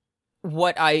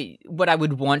what I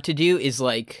would want to do is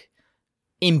like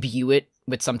imbue it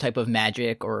with some type of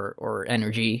magic or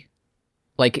energy.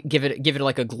 Like give it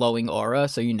like a glowing aura,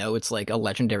 so you know it's like a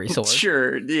legendary sword.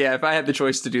 Sure, yeah. If I had the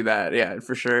choice to do that, yeah,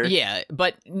 for sure. Yeah,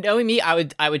 but knowing me, I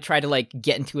would try to like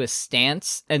get into a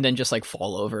stance and then just like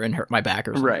fall over and hurt my back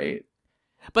or something. Right.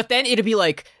 But then it'd be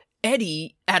like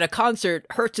Eddie at a concert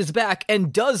hurts his back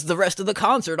and does the rest of the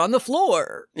concert on the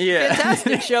floor. Yeah,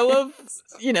 fantastic show of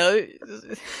Yeah,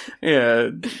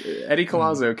 Eddie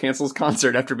Colazzo cancels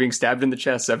concert after being stabbed in the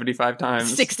chest 75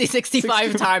 times.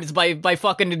 65 times by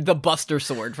fucking the Buster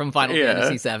Sword from Final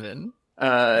Fantasy VII.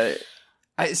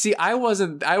 I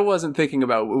wasn't thinking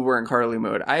about we're in Carly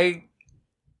mode.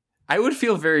 I would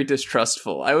feel very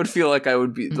distrustful. I would feel like I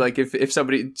would be like if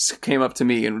somebody came up to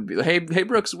me and would be like, "Hey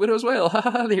Brooks, Widow's Wail,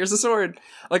 here's the sword."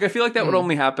 Like I feel like that would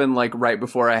only happen like right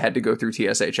before I had to go through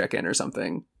TSA check-in or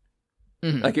something.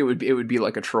 Like it would be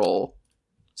like a troll.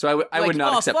 So I would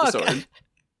not accept the sword.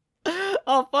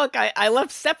 Oh fuck! I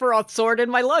left Sephiroth's sword in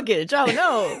my luggage. Oh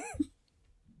no!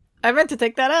 I meant to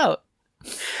take that out.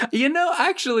 You know,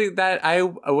 actually, that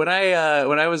when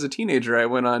I was a teenager, I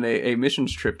went on a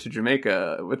missions trip to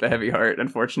Jamaica with a heavy heart.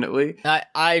 Unfortunately,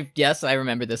 yes, I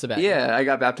remember this about. Yeah, I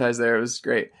got baptized there. It was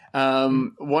great.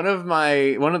 One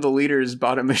of the leaders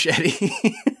bought a machete.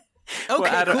 Okay,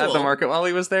 at the market while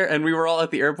he was there, and we were all at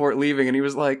the airport leaving, and he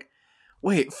was like,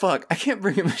 "Wait, fuck, I can't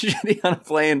bring a machete on a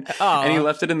plane," and he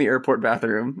left it in the airport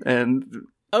bathroom, and.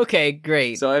 Okay,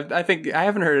 great. So I think I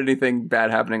haven't heard anything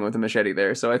bad happening with the machete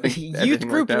there. So I think youth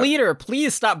group leader,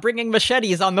 please stop bringing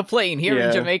machetes on the plane here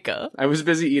in Jamaica. I was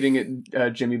busy eating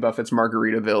at Jimmy Buffett's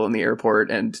Margaritaville in the airport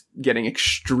and getting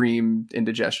extreme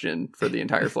indigestion for the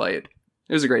entire flight.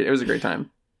 It was a great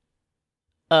time.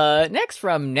 Next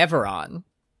from Neveron.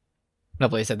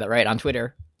 Hopefully I said that right on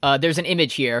Twitter. There's an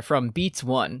image here from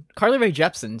Beats1. Carly Rae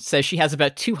Jepsen says she has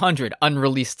about 200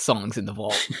 unreleased songs in the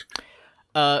vault.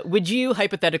 Would you,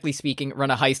 hypothetically speaking,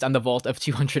 run a heist on the vault of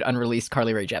 200 unreleased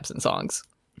Carly Rae Jepsen songs?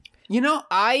 You know,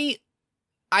 I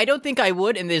don't think I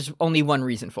would, and there's only one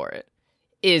reason for it.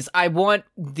 Is I want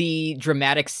the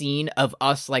dramatic scene of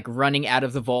us, like, running out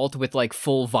of the vault with, like,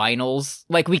 full vinyls.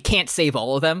 Like, we can't save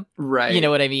all of them. Right. You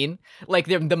know what I mean? Like,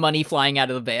 the money flying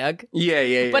out of the bag.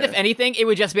 Yeah. But if anything, it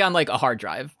would just be on, like, a hard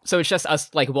drive. So it's just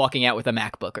us, like, walking out with a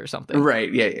MacBook or something.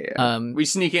 Right, yeah. We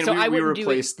sneak in, so we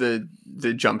replace the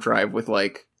jump drive with,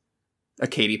 like, a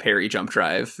Katy Perry jump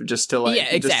drive just to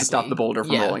just to stop the boulder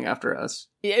from rolling after us.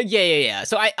 Yeah.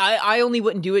 So I only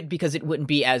wouldn't do it because it wouldn't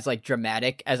be as like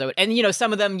dramatic as I would. And you know,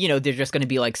 some of them, you know, they're just going to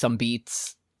be like some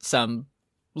beats, some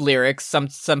lyrics,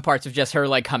 some parts of just her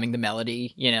like humming the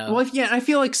melody, you know. Well, yeah, I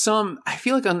feel like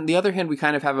on the other hand we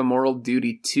kind of have a moral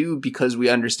duty too because we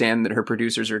understand that her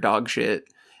producers are dog shit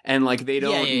and like they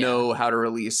don't know how to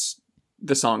release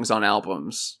the songs on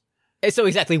albums. So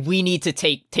exactly, we need to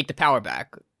take the power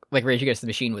back. Like Rage Against the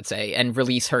Machine would say, and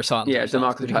release her songs. Yeah,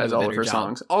 democratize all of her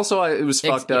songs. Also, it was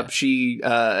fucked up. She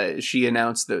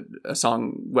announced that a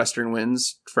song "Western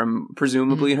Winds" from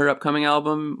presumably her upcoming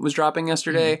album was dropping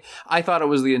yesterday. I thought it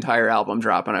was the entire album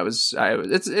drop, and it's a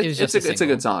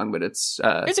good song, but it's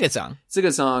a good song. It's a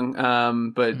good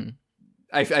song. But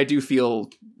I do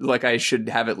feel like I should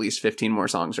have at least 15 more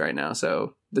songs right now.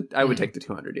 So I would take the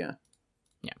 200. Yeah.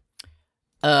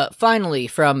 Finally,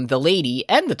 from the lady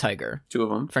and the tiger, Two of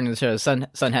them. friend of the show,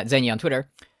 Sunhat Zenya on Twitter,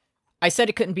 I said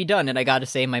it couldn't be done, and I gotta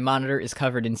say, my monitor is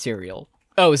covered in cereal.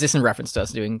 Oh, is this in reference to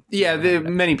us doing? Yeah,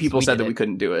 many people said that we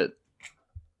couldn't do it.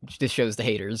 This shows the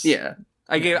haters. Yeah,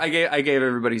 I gave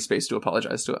everybody space to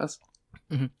apologize to us.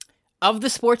 Mm-hmm. Of the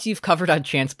sports you've covered on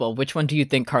Chance Bowl, which one do you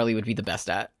think Carly would be the best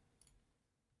at?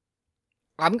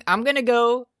 I'm gonna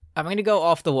go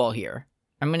off the wall here.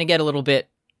 I'm gonna get a little bit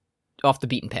off the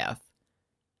beaten path.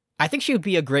 I think she would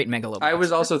be a great Megalobox. I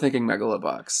was also thinking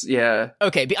Megalobox. Yeah.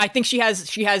 Okay, but I think she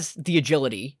has the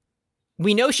agility.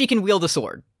 We know she can wield a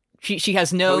sword. She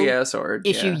has no sword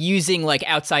issue using like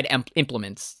outside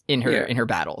implements in her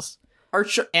battles.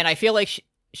 And I feel like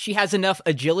she has enough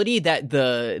agility that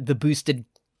the boosted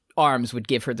arms would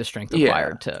give her the strength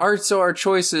required to. Our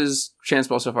choices, Chance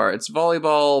Ball so far, it's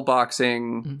volleyball,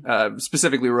 boxing,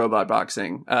 specifically robot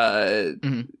boxing.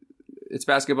 It's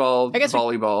basketball,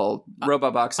 volleyball,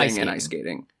 robot boxing, and ice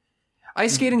skating.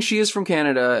 Ice skating, she is from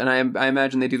Canada, and I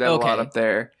imagine they do that a lot up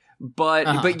there.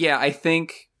 But yeah, I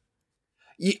think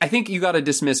you got to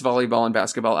dismiss volleyball and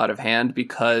basketball out of hand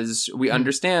because we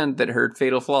understand that her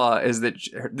fatal flaw is that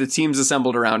the teams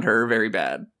assembled around her are very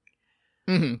bad.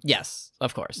 Mm-hmm. Yes,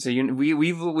 of course. So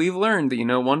we've learned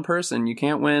that one person you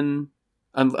can't win.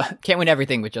 Can't win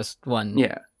everything with just one.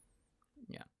 Yeah.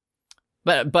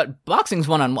 But boxing's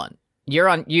 1-on-1.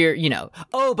 You're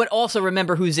Oh, but also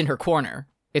remember who's in her corner.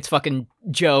 It's fucking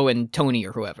Joe and Tony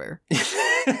or whoever.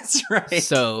 That's right.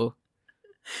 So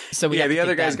we the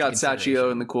other guys got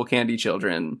Sachio and the Cool Candy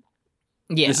Children.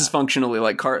 Yeah, this is functionally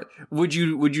like Would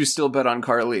you still bet on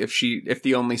Carly if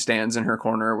the only stands in her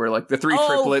corner were like the three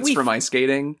triplets from ice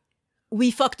skating?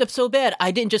 We fucked up so bad.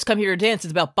 I didn't just come here to dance.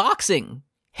 It's about boxing.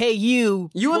 Hey, you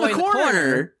in the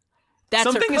corner. That's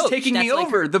something is taking me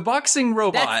over. The boxing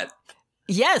robot.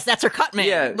 Yes, that's her cut man.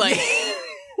 Yeah,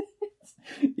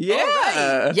 yeah.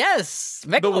 Right. Yes,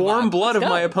 Megalobox. The warm blood of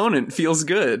my opponent feels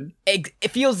good.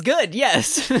 It feels good.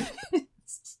 Yes.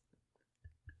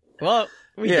 Well.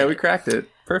 We cracked it.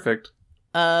 Perfect.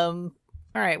 All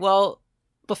right. Well,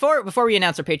 before we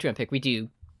announce our Patreon pick, we do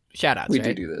shout-outs, We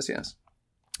right? do this, yes.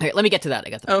 Okay, let me get to that. I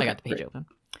got the page open.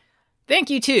 Thank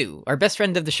you to our best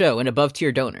friend of the show and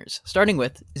above-tier donors, starting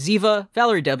with Ziva,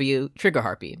 Valerie W., Trigger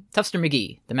Harpy, Tufster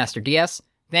McGee, The Master DS,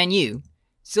 Van Yu,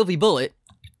 Sylvie Bullet,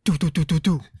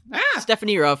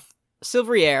 Stephanie Ruff,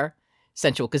 Silvery Air,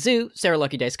 Sensual Kazoo, Sarah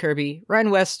Lucky Dice Kirby,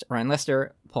 Ryan West, Ryan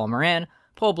Lester, Paul Moran,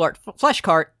 Paul Blart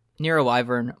Fleshcart, Nero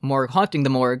Wyvern, Morgue Haunting the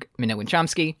Morgue, Minowan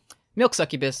Chomsky, Milk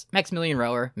Succubus, Maximilian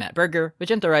Rower, Matt Berger,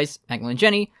 Magenta Rice, Magdalene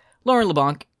Jenny, Lauren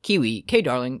LeBlanc, Kiwi, K.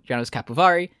 Darling, Janos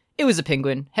Capovari, It Was a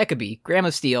Penguin, Heckabee, Graham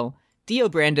of Steel, Dio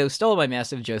Brando, Stole My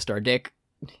Massive, Joe Star Dick.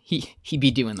 He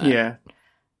be doing that. Yeah.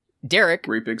 Derek.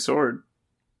 Great Big Sword.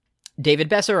 David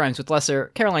Besser, Rhymes with Lesser,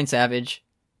 Caroline Savage,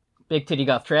 Big Titty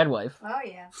Goth Tradwife.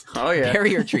 Oh yeah.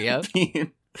 Barrier Trio.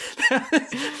 Fucking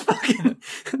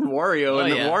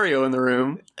Wario in the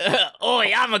room.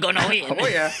 I'm gonna win. Oh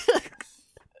yeah.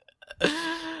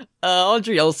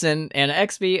 Audrey Olson, Anna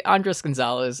Exby, Andres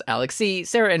Gonzalez, Alex C,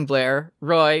 Sarah N. Blair,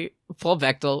 Roy, Paul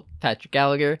Bechtel, Patrick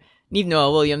Gallagher, Neve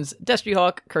Noah Williams, Destry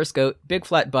Hawk, Curse Goat, Big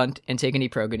Flat Bunt, Antigone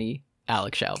Progony,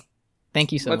 Alex Shell.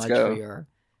 Thank you so much for your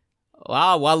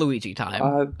Waluigi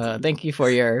time. Thank you for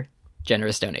your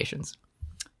generous donations.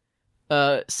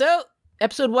 So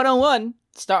episode 101,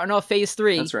 starting off phase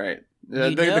 3. That's right.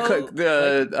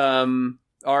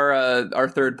 Our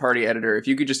third party editor, if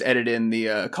you could just edit in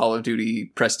the Call of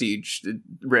Duty Prestige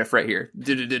riff right here.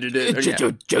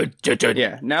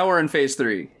 Yeah, now we're in phase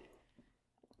 3.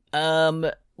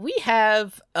 We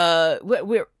have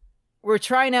we're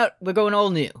trying out. We're going all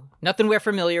new. Nothing we're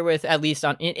familiar with, at least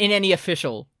in any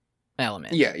official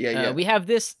element. Yeah. We have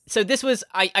this. So this was.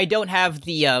 I don't have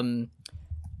the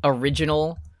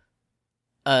original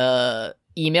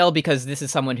email because this is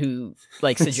someone who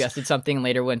suggested something and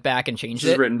later went back and changed it.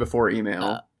 This is written before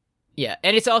email. Yeah,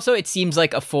 and it's also, it seems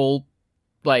like a full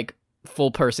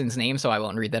person's name, so I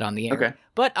won't read that on the air. Okay.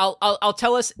 But I'll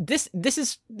tell us this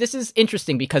is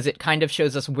interesting because it kind of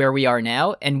shows us where we are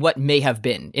now and what may have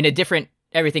been in a different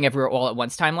Everything Everywhere All at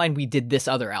Once timeline. We did this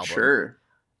other album. Sure.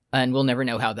 And we'll never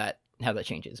know how that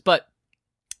changes. But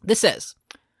this says,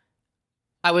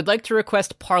 I would like to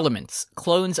request Parliament's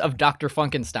Clones of Dr.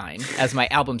 Funkenstein as my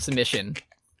album submission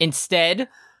instead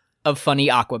of Funny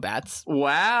Aquabats.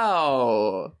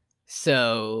 Wow.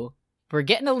 So we're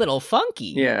getting a little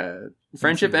funky. Yeah.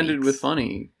 Friendship ended with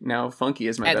funny. Now funky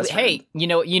is my best friend. Hey, you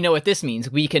know what this means.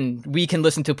 We can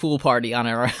listen to Pool Party on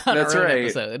our That's own right.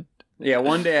 episode. Yeah,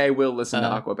 one day I will listen to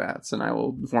Aquabats and I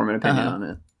will form an opinion on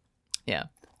it. Yeah.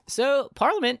 So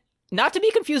Parliament, Not to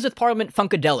be confused with Parliament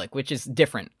Funkadelic, which is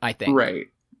different, I think. Right.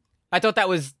 I thought that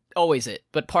was always it.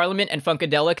 But Parliament and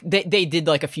Funkadelic, they did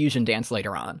like a fusion dance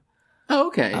later on. Oh,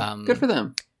 okay. Good for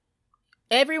them.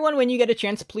 Everyone, when you get a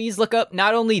chance, please look up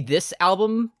not only this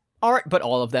album art, but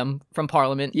all of them from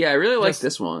Parliament. Yeah, I really like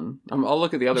this one. I'll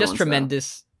look at the other ones.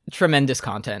 Just tremendous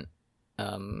content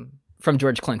from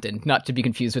George Clinton, not to be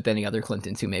confused with any other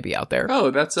Clintons who may be out there.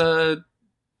 Oh, that's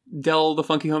Del the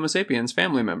Funky Homo Sapiens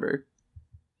family member.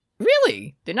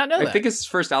 Really? Did not know that. I think his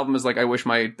first album is like I Wish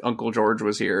My Uncle George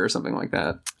Was Here or something like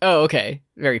that. Oh, okay.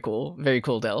 Very cool. Very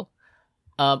cool, Del.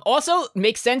 Also,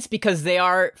 makes sense because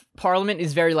Parliament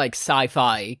is very like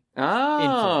sci-fi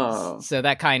influence. So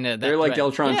that kind of... They're like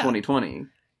Deltron 2020.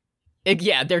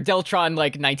 Yeah, they're Deltron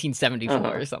like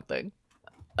 1974 or something.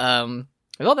 Well,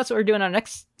 that's what we're doing on our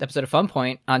next episode of Fun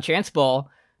Point. On Chance Ball,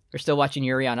 we're still watching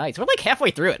Yuri on Ice. We're like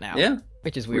halfway through it now. Yeah.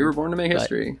 Which is weird. We were born to make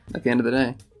history at the end of the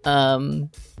day.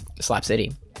 Slap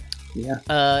City.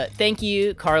 Yeah. Thank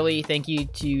you, Carly. Thank you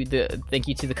to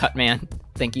the Cut Man.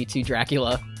 Thank you to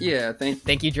Dracula. Yeah,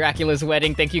 thank you, Dracula's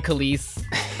Wedding. Thank you, Khalees.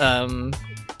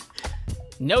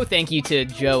 No thank you to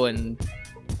Joe and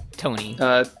Tony.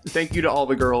 Thank you to all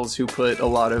the girls who put a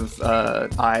lot of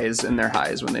eyes in their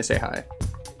highs when they say hi.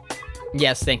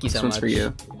 Yes, thank you so much. This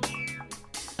one's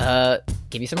for you.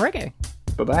 Give you some reggae.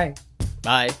 Bye-bye.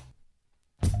 Bye.